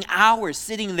 spending hours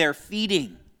sitting there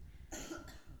feeding.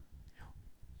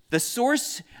 The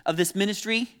source of this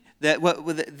ministry,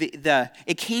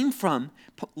 it came from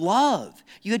love.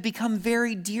 You had become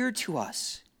very dear to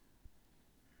us.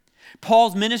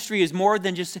 Paul's ministry is more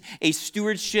than just a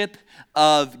stewardship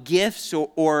of gifts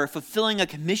or fulfilling a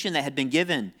commission that had been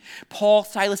given. Paul,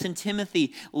 Silas, and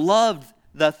Timothy loved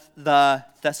the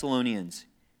Thessalonians.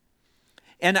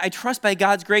 And I trust by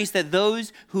God's grace that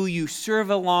those who you serve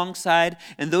alongside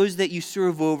and those that you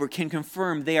serve over can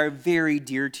confirm they are very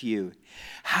dear to you.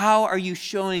 How are you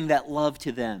showing that love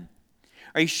to them?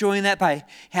 Are you showing that by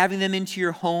having them into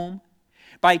your home?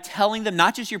 By telling them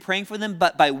not just you're praying for them,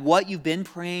 but by what you've been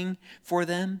praying for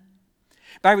them?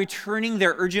 By returning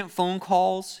their urgent phone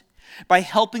calls? By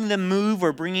helping them move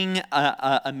or bringing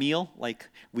a meal like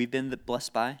we've been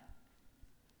blessed by?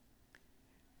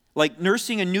 Like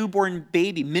nursing a newborn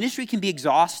baby, ministry can be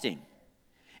exhausting,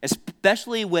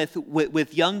 especially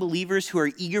with young believers who are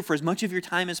eager for as much of your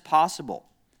time as possible.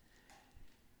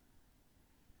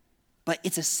 But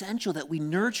it's essential that we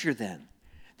nurture them,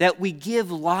 that we give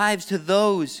lives to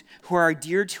those who are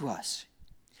dear to us.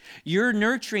 Your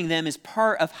nurturing them is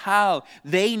part of how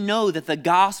they know that the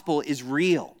gospel is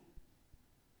real.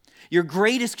 Your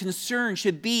greatest concern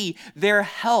should be their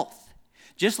health.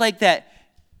 Just like that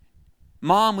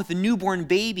mom with a newborn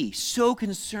baby, so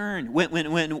concerned.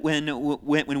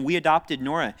 When we adopted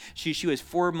Nora, she was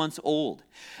 4 months old.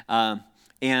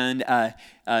 And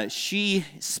she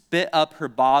spit up her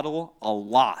bottle a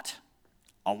lot.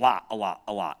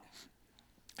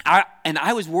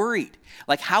 I was worried.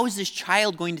 Like, how is this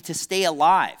child going to stay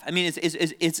alive? I mean,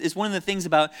 it's one of the things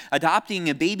about adopting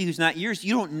a baby who's not yours.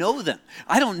 You don't know them.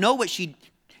 I don't know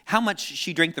how much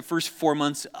she drank the first 4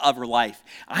 months of her life.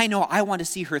 I know I want to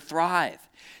see her thrive.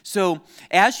 So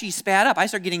as she spat up, I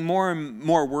started getting more and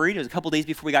more worried. It was a couple days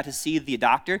before we got to see the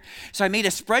doctor. So I made a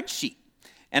spreadsheet.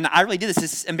 And I really did this.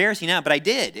 It's embarrassing now, but I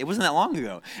did. It wasn't that long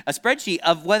ago. A spreadsheet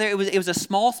of whether it was a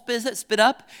small spit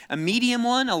up, a medium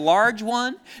one, a large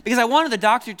one, because I wanted the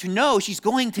doctor to know she's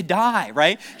going to die,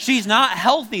 right? She's not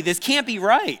healthy. This can't be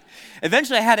right.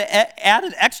 Eventually, I had to add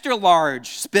an extra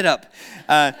large spit up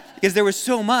because there was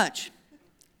so much.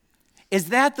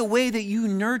 Is that the way that you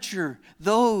nurture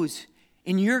those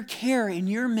in your care, in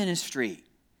your ministry?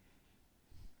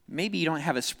 Maybe you don't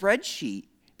have a spreadsheet,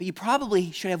 but you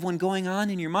probably should have one going on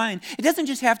in your mind. It doesn't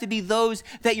just have to be those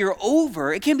that you're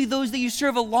over. It can be those that you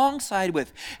serve alongside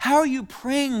with. How are you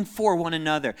praying for one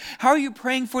another? How are you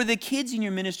praying for the kids in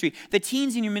your ministry, the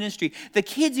teens in your ministry, the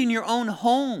kids in your own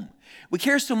home? We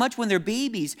care so much when they're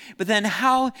babies, but then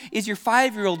how is your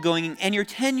 5-year-old going and your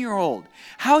 10-year-old?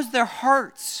 How's their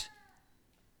hearts?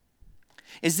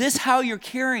 Is this how you're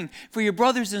caring for your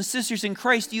brothers and sisters in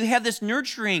Christ? Do you have this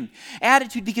nurturing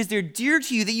attitude because they're dear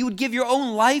to you that you would give your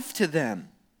own life to them?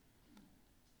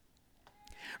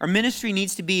 Our ministry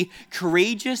needs to be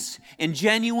courageous and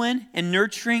genuine and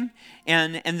nurturing,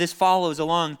 and this follows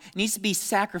along. It needs to be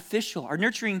sacrificial. Our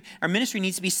ministry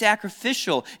needs to be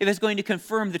sacrificial if it's going to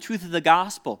confirm the truth of the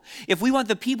gospel. If we want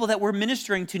the people that we're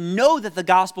ministering to know that the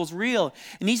gospel's real,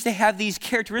 it needs to have these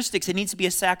characteristics. It needs to be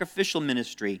a sacrificial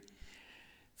ministry.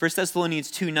 1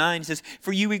 Thessalonians 2:9 says,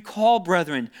 "For you recall,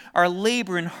 brethren, our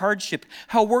labor and hardship,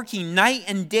 how working night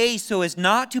and day so as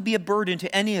not to be a burden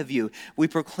to any of you, we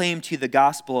proclaim to you the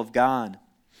gospel of God."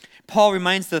 Paul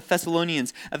reminds the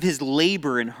Thessalonians of his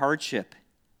labor and hardship.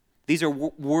 These are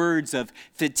words of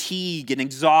fatigue and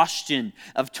exhaustion,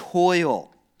 of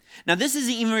toil. Now, this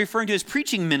isn't even referring to his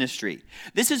preaching ministry.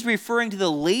 This is referring to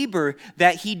the labor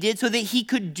that he did so that he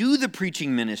could do the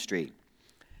preaching ministry.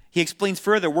 He explains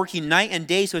further, working night and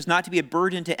day so as not to be a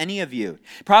burden to any of you.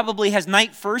 Probably has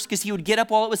night first because he would get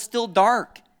up while it was still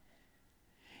dark.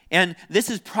 And this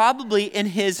is probably in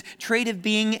his trade of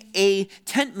being a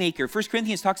tent maker. 1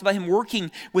 Corinthians talks about him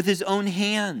working with his own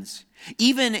hands.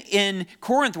 Even in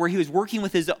Corinth, where he was working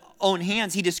with his own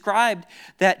hands, he described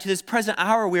that to this present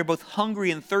hour we are both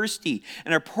hungry and thirsty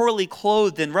and are poorly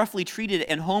clothed and roughly treated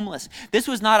and homeless. This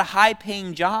was not a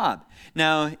high-paying job.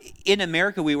 Now, in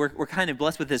America, we're kind of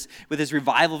blessed with this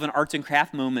revival of an arts and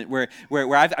craft moment where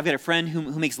I've got a friend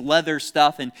who makes leather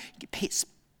stuff and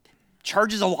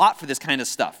charges a lot for this kind of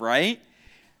stuff, right?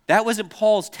 That wasn't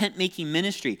Paul's tent-making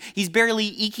ministry. He's barely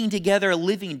eking together a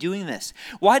living doing this.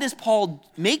 Why does Paul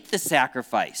make the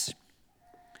sacrifice?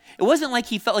 It wasn't like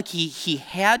he felt like he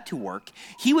had to work.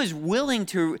 He was willing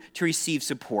to receive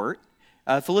support.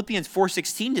 Philippians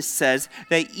 4:16 just says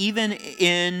that even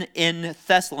in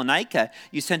Thessalonica,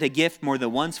 you sent a gift more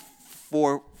than once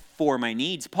for my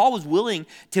needs. Paul was willing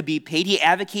to be paid. He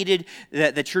advocated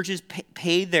that the churches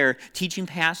pay their teaching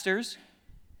pastors.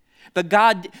 But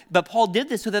Paul did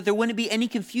this so that there wouldn't be any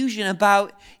confusion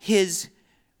about his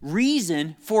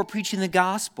reason for preaching the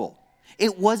gospel.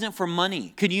 It wasn't for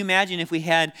money. Could you imagine if we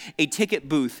had a ticket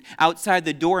booth outside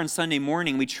the door on Sunday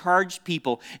morning? We charged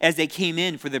people as they came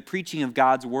in for the preaching of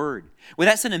God's word. Would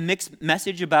that send a mixed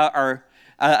message about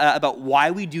about why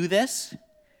we do this?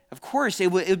 Of course,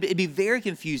 it'd be very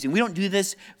confusing. We don't do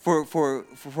this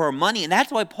for money. And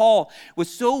that's why Paul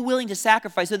was so willing to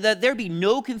sacrifice so that there'd be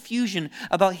no confusion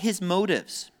about his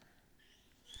motives.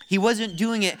 He wasn't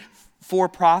doing it for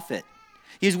profit.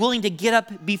 He was willing to get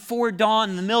up before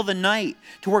dawn in the middle of the night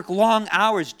to work long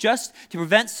hours just to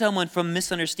prevent someone from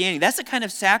misunderstanding. That's the kind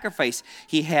of sacrifice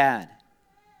he had.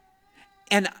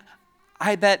 And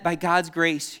I bet by God's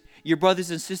grace, your brothers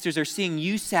and sisters are seeing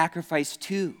you sacrifice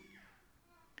too.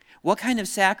 What kind of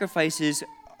sacrifices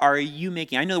are you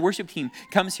making? I know the worship team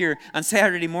comes here on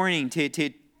Saturday morning to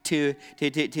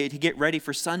get ready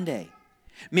for Sunday.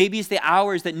 Maybe it's the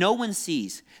hours that no one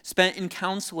sees spent in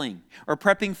counseling or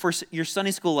prepping for your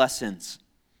Sunday school lessons.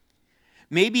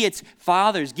 Maybe it's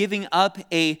fathers giving up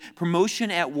a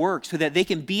promotion at work so that they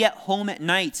can be at home at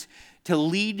night to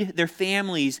lead their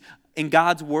families in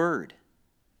God's word.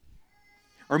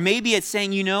 Or maybe it's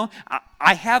saying,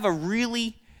 I have a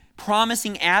really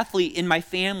promising athlete in my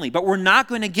family, but we're not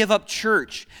going to give up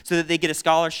church so that they get a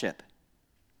scholarship.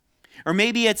 Or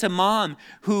maybe it's a mom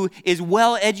who is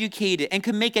well educated and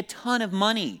can make a ton of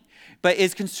money, but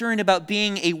is concerned about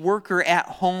being a worker at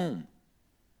home.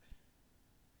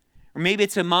 Or maybe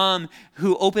it's a mom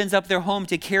who opens up their home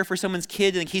to care for someone's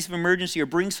kid in case of emergency or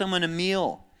bring someone a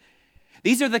meal.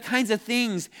 These are the kinds of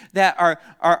things that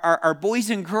our boys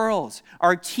and girls,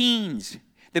 our teens,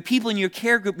 the people in your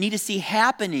care group need to see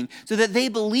happening so that they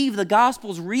believe the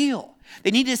gospel's real.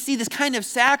 They need to see this kind of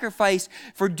sacrifice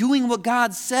for doing what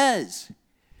God says.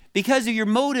 Because of your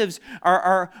motives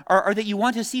are that you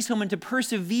want to see someone to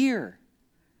persevere.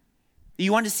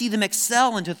 You want to see them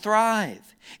excel and to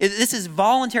thrive. This is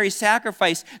voluntary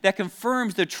sacrifice that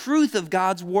confirms the truth of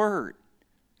God's word.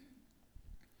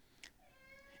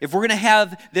 If we're going to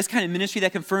have this kind of ministry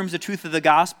that confirms the truth of the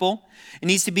gospel, it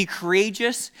needs to be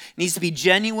courageous, it needs to be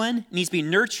genuine, it needs to be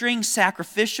nurturing,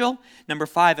 sacrificial. Number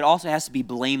 5, it also has to be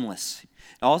blameless.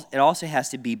 It also has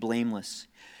to be blameless.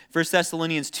 1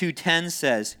 Thessalonians 2:10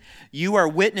 says, "You are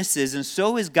witnesses, and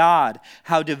so is God,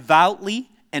 how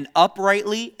devoutly and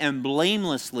uprightly and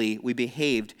blamelessly we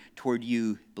behaved toward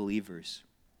you believers.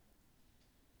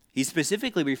 He's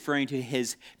specifically referring to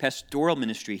his pastoral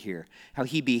ministry here, how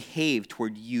he behaved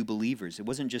toward you believers. It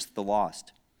wasn't just the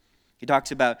lost. He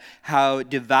talks about how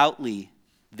devoutly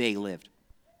they lived.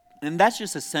 And that's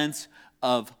just a sense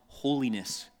of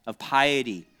holiness, of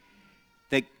piety,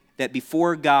 that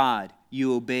before God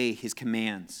you obey his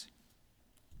commands.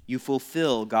 You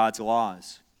fulfill God's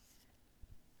laws.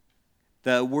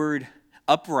 The word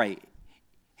upright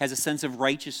has a sense of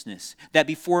righteousness, that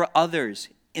before others,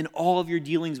 in all of your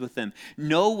dealings with them,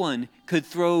 no one could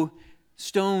throw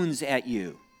stones at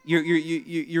you.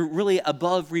 You're really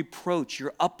above reproach.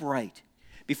 You're upright.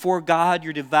 Before God,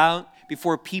 you're devout.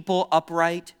 Before people,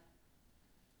 upright.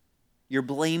 You're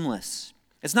blameless.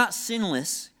 It's not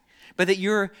sinless, but that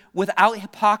you're without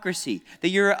hypocrisy, that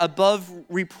you're above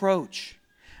reproach.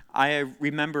 I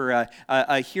remember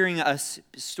hearing a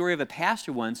story of a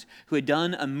pastor once who had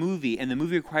done a movie, and the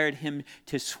movie required him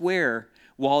to swear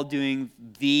while doing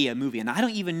the movie. And I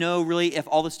don't even know really if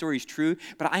all the story is true,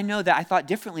 but I know that I thought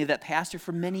differently of that pastor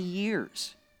for many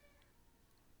years.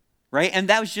 Right? And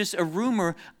that was just a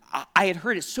rumor. I had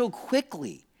heard it so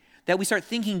quickly that we start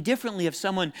thinking differently of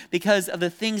someone because of the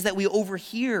things that we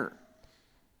overhear.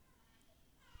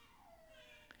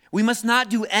 We must not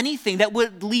do anything that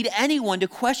would lead anyone to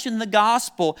question the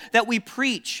gospel that we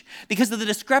preach because of the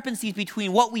discrepancies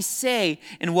between what we say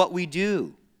and what we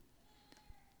do.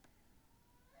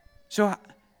 So,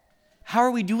 how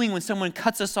are we doing when someone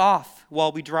cuts us off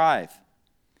while we drive?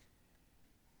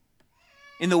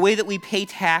 In the way that we pay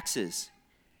taxes,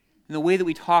 in the way that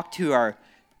we talk to our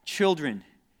children,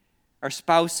 our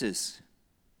spouses.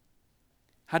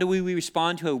 How do we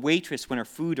respond to a waitress when our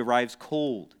food arrives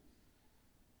cold?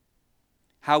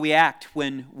 How we act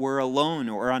when we're alone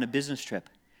or on a business trip,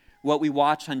 what we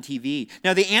watch on TV.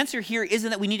 Now, the answer here isn't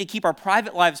that we need to keep our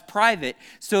private lives private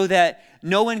so that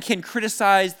no one can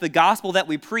criticize the gospel that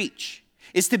we preach.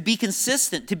 It's to be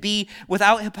consistent, to be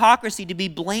without hypocrisy, to be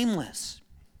blameless.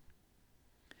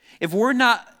 If we're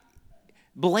not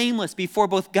blameless before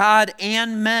both God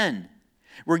and men,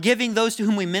 we're giving those to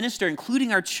whom we minister,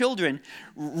 including our children,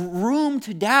 room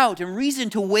to doubt and reason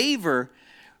to waver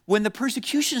when the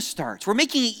persecution starts. We're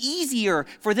making it easier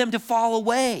for them to fall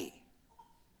away.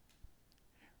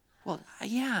 Well,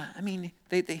 yeah, I mean,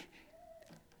 they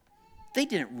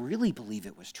didn't really believe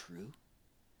it was true.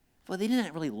 Well, they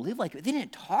didn't really live like it. They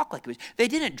didn't talk like it was. They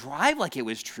didn't drive like it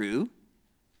was true.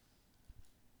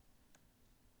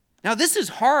 Now, this is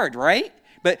hard, right?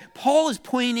 But Paul is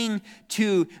pointing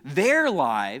to their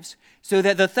lives so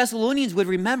that the Thessalonians would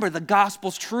remember the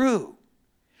gospel's true.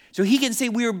 So he can say,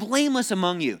 we are blameless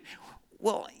among you.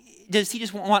 Well, does he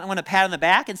just want a pat on the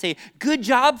back and say, good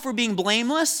job for being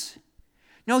blameless?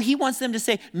 No, he wants them to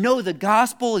say, no, the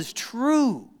gospel is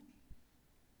true.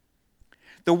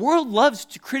 The world loves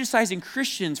criticizing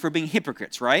Christians for being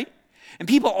hypocrites, right? And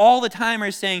people all the time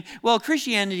are saying, well,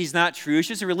 Christianity is not true. It's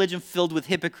just a religion filled with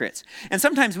hypocrites. And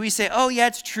sometimes we say, oh, yeah,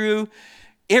 it's true.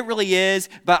 It really is.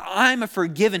 But I'm a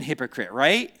forgiven hypocrite,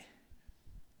 right?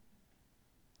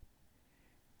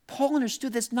 Paul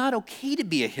understood that's not okay to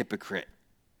be a hypocrite.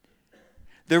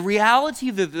 The reality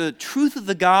of the truth of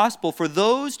the gospel for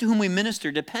those to whom we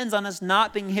minister depends on us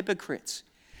not being hypocrites.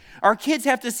 Our kids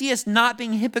have to see us not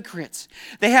being hypocrites.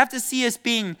 They have to see us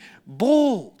being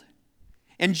bold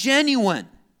and genuine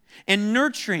and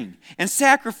nurturing and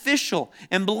sacrificial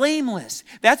and blameless.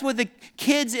 That's what the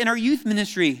kids in our youth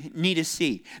ministry need to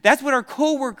see. That's what our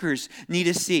coworkers need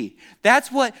to see.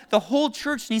 That's what the whole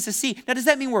church needs to see. Now, does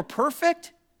that mean we're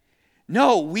perfect?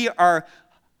 No, we are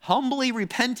humbly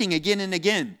repenting again and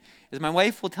again. As my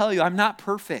wife will tell you, I'm not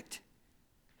perfect.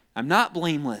 I'm not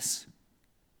blameless.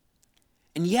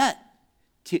 And yet,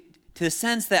 to the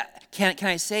sense that, can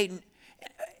I say,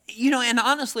 and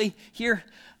honestly, here,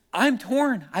 I'm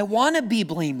torn. I want to be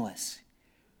blameless.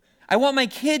 I want my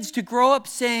kids to grow up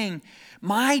saying,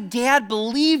 my dad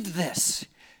believed this.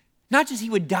 Not just he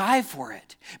would die for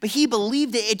it, but he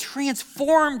believed it. It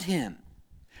transformed him.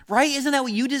 Right? Isn't that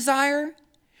what you desire?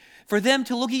 For them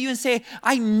to look at you and say,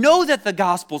 I know that the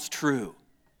gospel's true.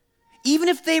 Even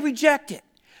if they reject it,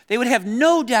 they would have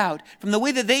no doubt from the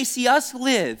way that they see us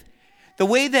live, the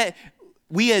way that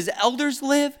we as elders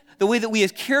live, the way that we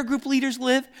as care group leaders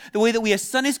live, the way that we as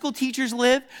Sunday school teachers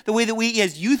live, the way that we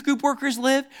as youth group workers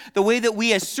live, the way that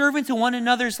we as servants in one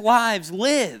another's lives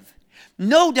live.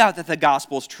 No doubt that the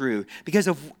gospel's true because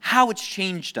of how it's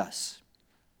changed us.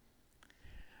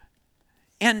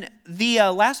 And the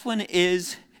last one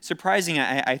is surprising,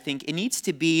 I think, it needs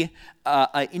to be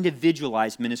an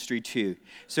individualized ministry too.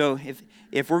 So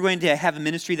if we're going to have a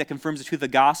ministry that confirms the truth of the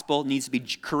gospel, it needs to be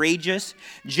courageous,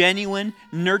 genuine,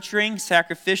 nurturing,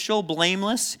 sacrificial,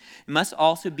 blameless. It must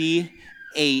also be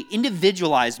a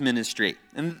individualized ministry.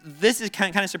 And this is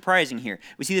kind of surprising here.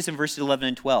 We see this in verses 11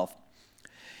 and 12.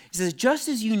 He says, just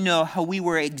as you know how we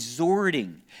were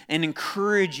exhorting and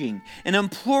encouraging and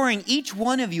imploring each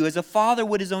one of you as a father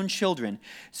would his own children,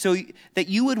 so that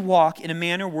you would walk in a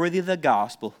manner worthy of the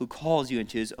gospel who calls you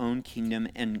into his own kingdom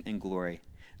and glory.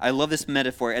 I love this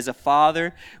metaphor, as a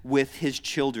father with his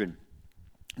children.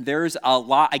 There's a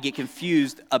lot I get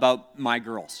confused about my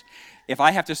girls. If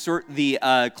I have to sort the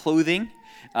clothing,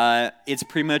 it's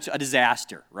pretty much a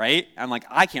disaster, right? I'm like,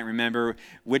 I can't remember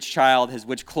which child has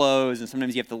which clothes, and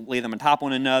sometimes you have to lay them on top of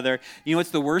one another. You know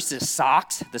what's the worst is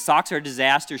socks. The socks are a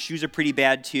disaster. Shoes are pretty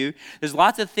bad too. There's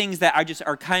lots of things that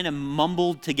are kind of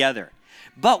mumbled together.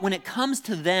 But when it comes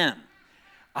to them,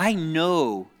 I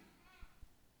know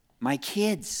my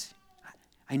kids.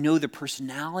 I know their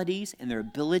personalities and their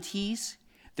abilities,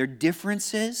 their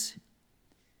differences,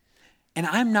 and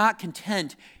I'm not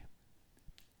content.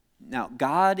 Now,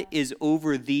 God is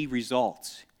over the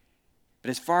results.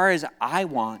 But as far as I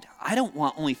don't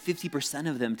want only 50%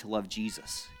 of them to love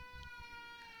Jesus.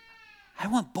 I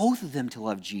want both of them to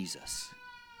love Jesus.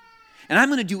 And I'm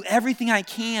going to do everything I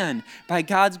can by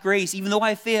God's grace, even though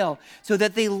I fail, so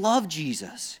that they love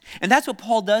Jesus. And that's what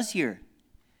Paul does here.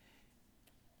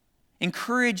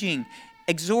 Encouraging,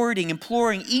 exhorting,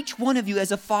 imploring each one of you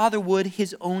as a father would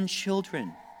his own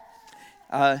children.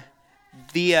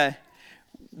 The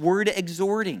word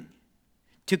exhorting,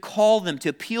 to call them, to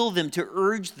appeal them, to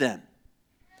urge them.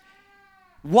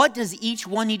 What does each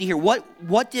one need to hear?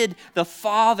 What did the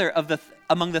father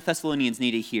among the Thessalonians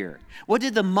need to hear? What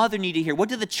did the mother need to hear? What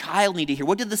did the child need to hear?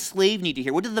 What did the slave need to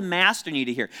hear? What did the master need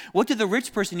to hear? What did the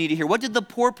rich person need to hear? What did the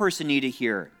poor person need to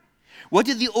hear? What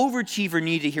did the overachiever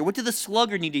need to hear? What did the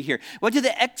sluggard need to hear? What did the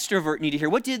extrovert need to hear?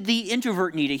 What did the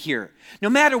introvert need to hear? No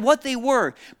matter what they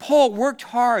were, Paul worked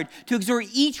hard to exhort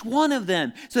each one of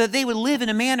them so that they would live in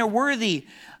a manner worthy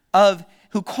of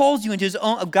who calls you into his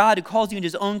own, of God who calls you into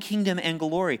his own kingdom and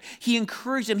glory. He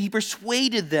encouraged them. He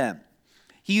persuaded them.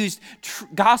 He used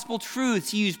gospel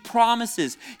truths. He used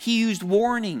promises. He used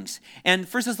warnings. And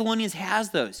 1 Thessalonians has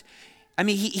those. I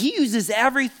mean, he uses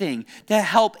everything to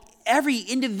help every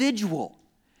individual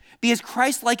be as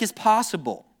Christ-like as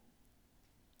possible.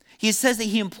 He says that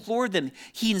he implored them.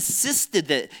 He insisted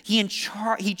that he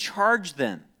charged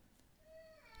them.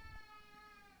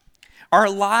 Our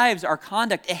lives, our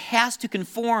conduct, it has to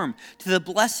conform to the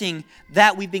blessing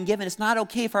that we've been given. It's not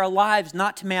okay for our lives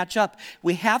not to match up.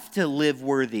 We have to live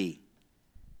worthy.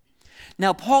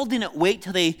 Now, Paul didn't wait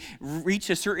till they reached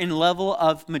a certain level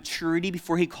of maturity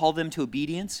before he called them to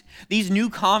obedience. These new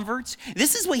converts,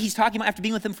 this is what he's talking about after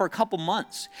being with them for a couple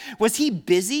months. Was he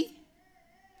busy?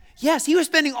 Yes, he was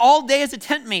spending all day as a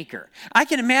tent maker. I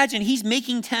can imagine he's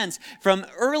making tents from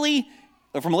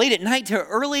late at night to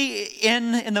early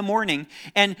in the morning,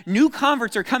 and new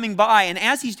converts are coming by, and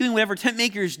as he's doing whatever tent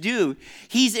makers do,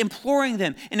 he's imploring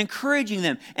them and encouraging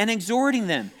them and exhorting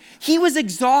them. He was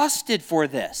exhausted for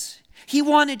this. He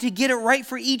wanted to get it right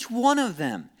for each one of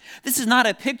them. This is not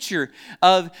a picture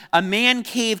of a man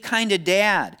cave kind of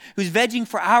dad who's vegging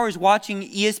for hours watching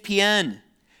ESPN.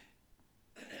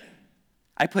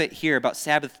 I put here about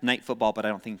Sabbath night football, but I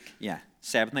don't think,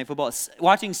 Sabbath night football. It's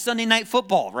watching Sunday night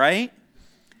football, right?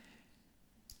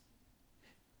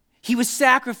 He was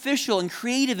sacrificial and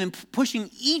creative in pushing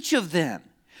each of them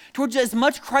towards as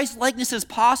much Christ-likeness as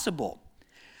possible.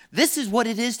 This is what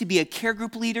it is to be a care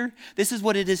group leader. This is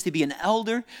what it is to be an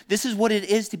elder. This is what it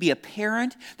is to be a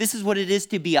parent. This is what it is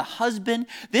to be a husband.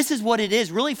 This is what it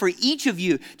is really for each of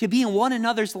you to be in one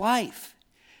another's life.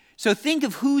 So think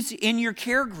of who's in your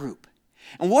care group.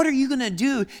 And what are you going to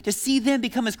do to see them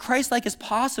become as Christ-like as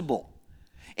possible?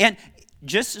 And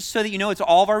just so that you know it's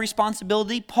all of our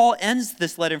responsibility, Paul ends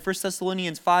this letter in 1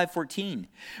 Thessalonians 5:14.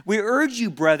 We urge you,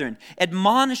 brethren,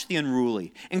 admonish the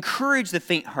unruly, encourage the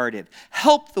faint-hearted,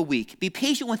 help the weak, be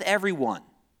patient with everyone.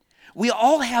 We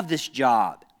all have this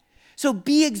job. So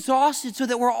be exhausted so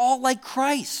that we're all like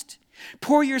Christ.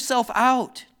 Pour yourself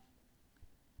out.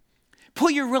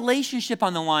 Put your relationship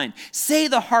on the line. Say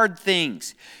the hard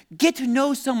things. Get to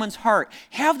know someone's heart.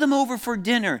 Have them over for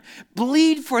dinner.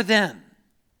 Bleed for them.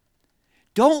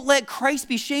 Don't let Christ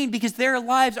be shamed because their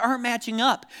lives aren't matching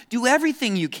up. Do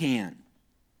everything you can.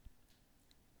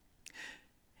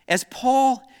 As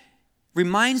Paul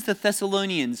reminds the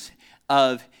Thessalonians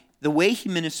of the way he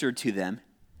ministered to them,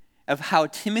 of how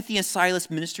Timothy and Silas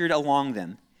ministered along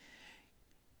them,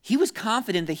 He was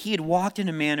confident that he had walked in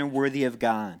a manner worthy of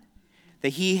God,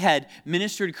 that he had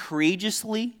ministered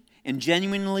courageously and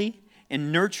genuinely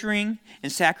and nurturing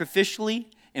and sacrificially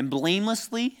and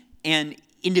blamelessly and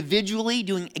individually,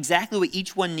 doing exactly what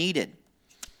each one needed.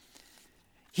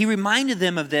 He reminded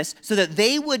them of this so that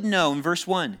they would know, in verse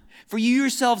 1, "For you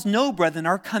yourselves know, brethren,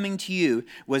 our coming to you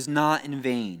was not in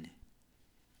vain."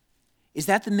 Is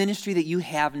that the ministry that you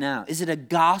have now? Is it a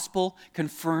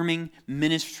gospel-confirming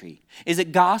ministry? Is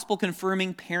it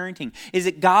gospel-confirming parenting? Is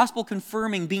it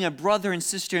gospel-confirming being a brother and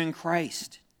sister in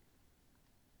Christ?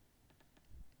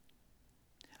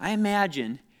 I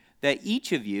imagine that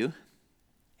each of you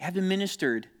have been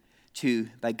ministered to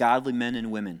by godly men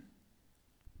and women.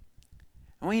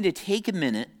 I want you to take a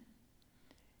minute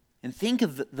and think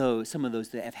of some of those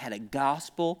that have had a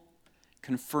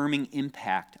gospel-confirming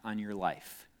impact on your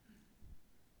life.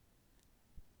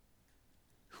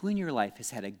 Who in your life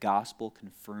has had a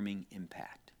gospel-confirming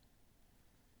impact?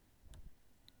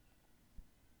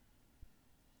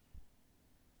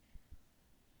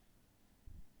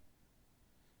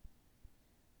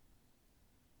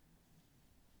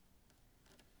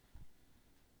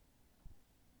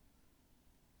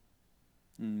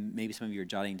 Maybe some of you are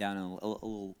jotting down a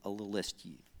little list.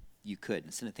 You could,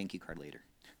 and send a thank you card later.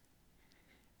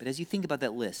 But as you think about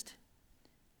that list,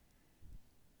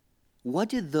 what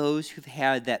did those who've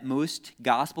had that most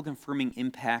gospel-confirming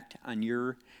impact on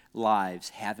your lives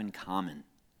have in common?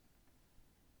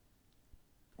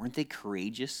 Weren't they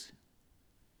courageous?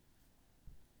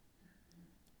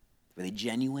 Were they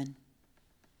genuine,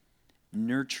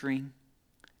 nurturing,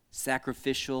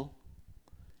 sacrificial,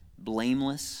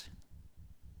 blameless?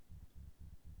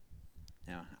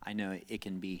 Now, I know it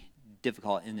can be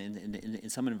difficult in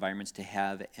some environments to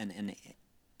have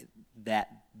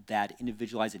that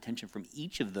individualized attention from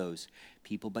each of those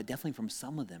people, but definitely from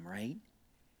some of them, right?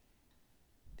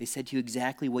 They said to you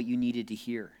exactly what you needed to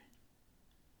hear.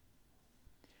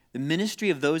 The ministry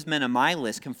of those men on my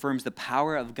list confirms the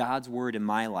power of God's word in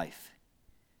my life.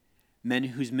 Men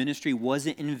whose ministry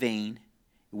wasn't in vain,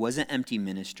 it wasn't empty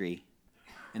ministry.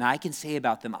 And I can say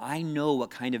about them, I know what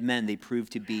kind of men they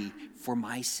proved to be for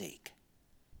my sake.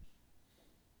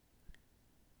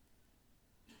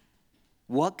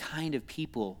 What kind of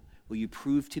people will you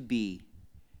prove to be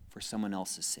for someone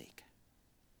else's sake?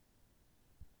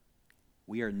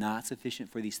 We are not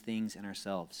sufficient for these things in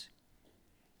ourselves.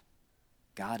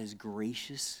 God is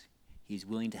gracious. He's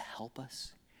willing to help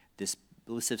us. This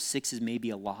list of 6 is maybe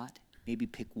a lot. Maybe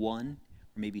pick 1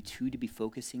 or maybe 2 to be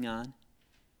focusing on,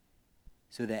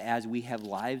 so that as we have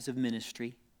lives of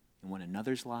ministry in one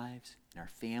another's lives, in our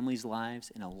families' lives,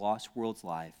 in a lost world's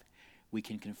life, we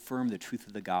can confirm the truth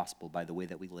of the gospel by the way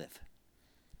that we live.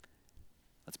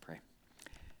 Let's pray.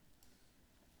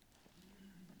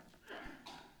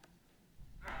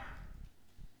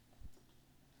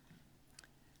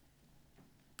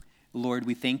 Lord,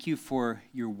 we thank you for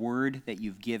your word that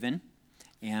you've given,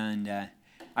 and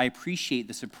I appreciate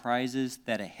the surprises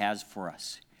that it has for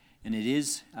us. And it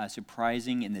is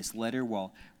surprising in this letter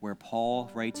where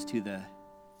Paul writes to the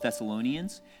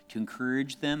Thessalonians to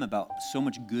encourage them about so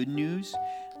much good news,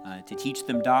 to teach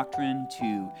them doctrine,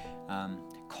 to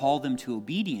call them to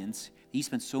obedience. He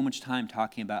spent so much time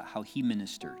talking about how he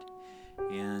ministered.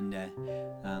 And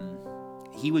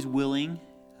he was willing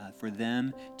for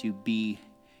them to be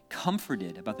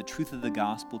comforted about the truth of the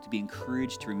gospel, to be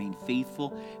encouraged to remain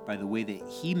faithful by the way that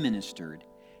he ministered.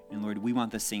 And Lord, we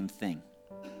want the same thing.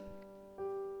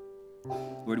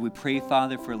 Lord, we pray,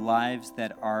 Father, for lives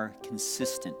that are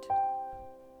consistent.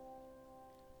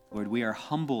 Lord, we are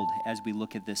humbled as we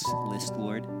look at this list,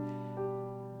 Lord. You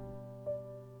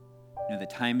know, the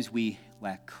times we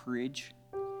lack courage,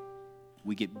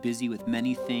 we get busy with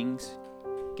many things,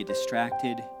 get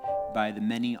distracted by the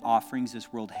many offerings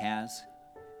this world has,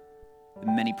 the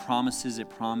many promises it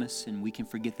promises, and we can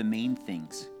forget the main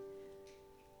things.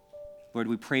 Lord,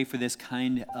 we pray for this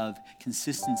kind of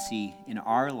consistency in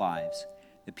our lives,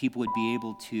 that people would be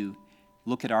able to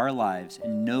look at our lives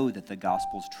and know that the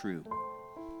gospel's true.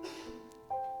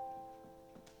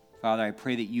 Father, I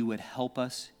pray that you would help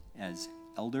us as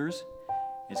elders,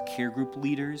 as care group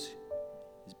leaders,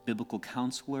 as biblical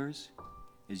counselors,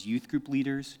 as youth group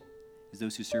leaders, as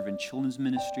those who serve in children's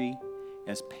ministry,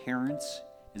 as parents,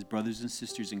 as brothers and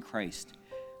sisters in Christ,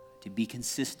 to be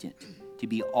consistent, to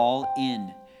be all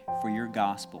in for your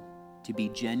gospel, to be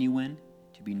genuine,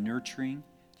 to be nurturing,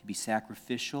 to be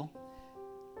sacrificial,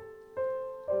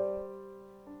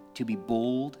 to be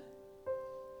bold.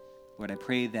 Lord, I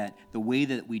pray that the way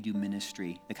that we do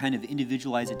ministry, the kind of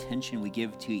individualized attention we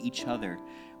give to each other,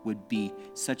 would be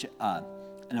such an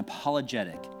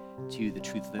apologetic to the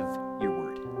truth of your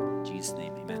word. Jesus'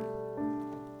 name.